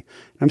around me.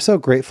 I'm so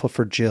grateful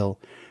for Jill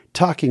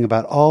talking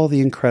about all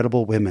the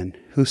incredible women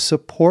who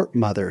support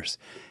mothers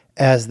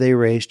as they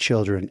raise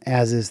children,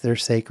 as is their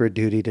sacred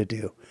duty to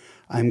do.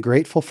 I'm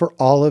grateful for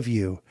all of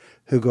you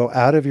who go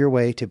out of your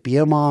way to be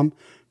a mom,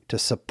 to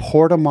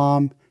support a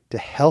mom, to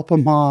help a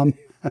mom.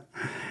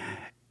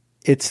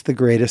 It's the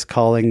greatest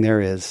calling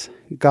there is.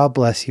 God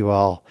bless you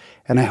all,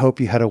 and I hope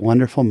you had a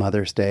wonderful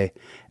Mother's Day,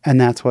 and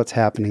that's what's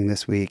happening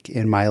this week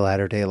in my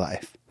latter-day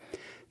life.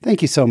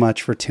 Thank you so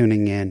much for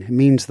tuning in. It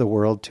means the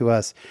world to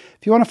us.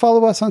 If you want to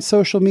follow us on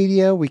social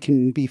media, we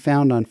can be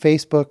found on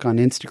Facebook, on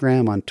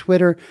Instagram, on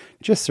Twitter.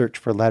 Just search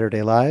for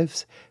Latter-day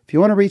Lives. If you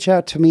want to reach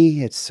out to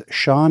me, it's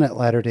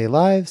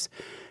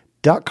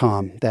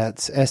Shawn@LatterdayLives.com.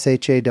 That's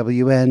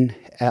SHAWN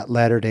at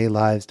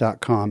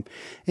LatterdayLives.com.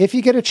 If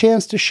you get a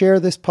chance to share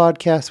this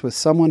podcast with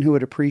someone who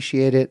would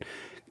appreciate it,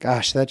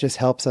 gosh, that just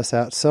helps us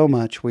out so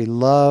much. We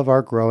love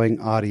our growing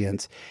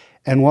audience.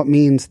 And what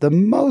means the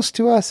most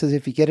to us is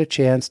if you get a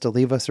chance to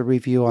leave us a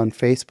review on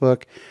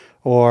Facebook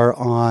or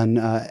on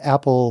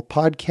Apple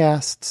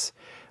Podcasts,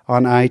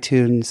 on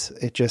iTunes.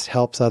 It just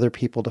helps other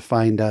people to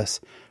find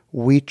us.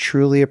 We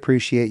truly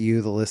appreciate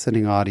you, the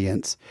listening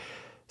audience.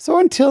 So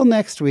until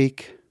next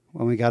week,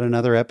 when we got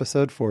another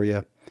episode for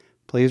you,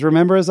 please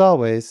remember, as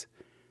always,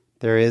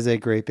 there is a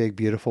great, big,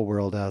 beautiful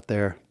world out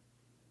there.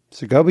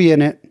 So go be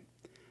in it,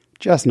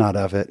 just not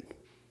of it.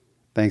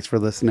 Thanks for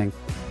listening.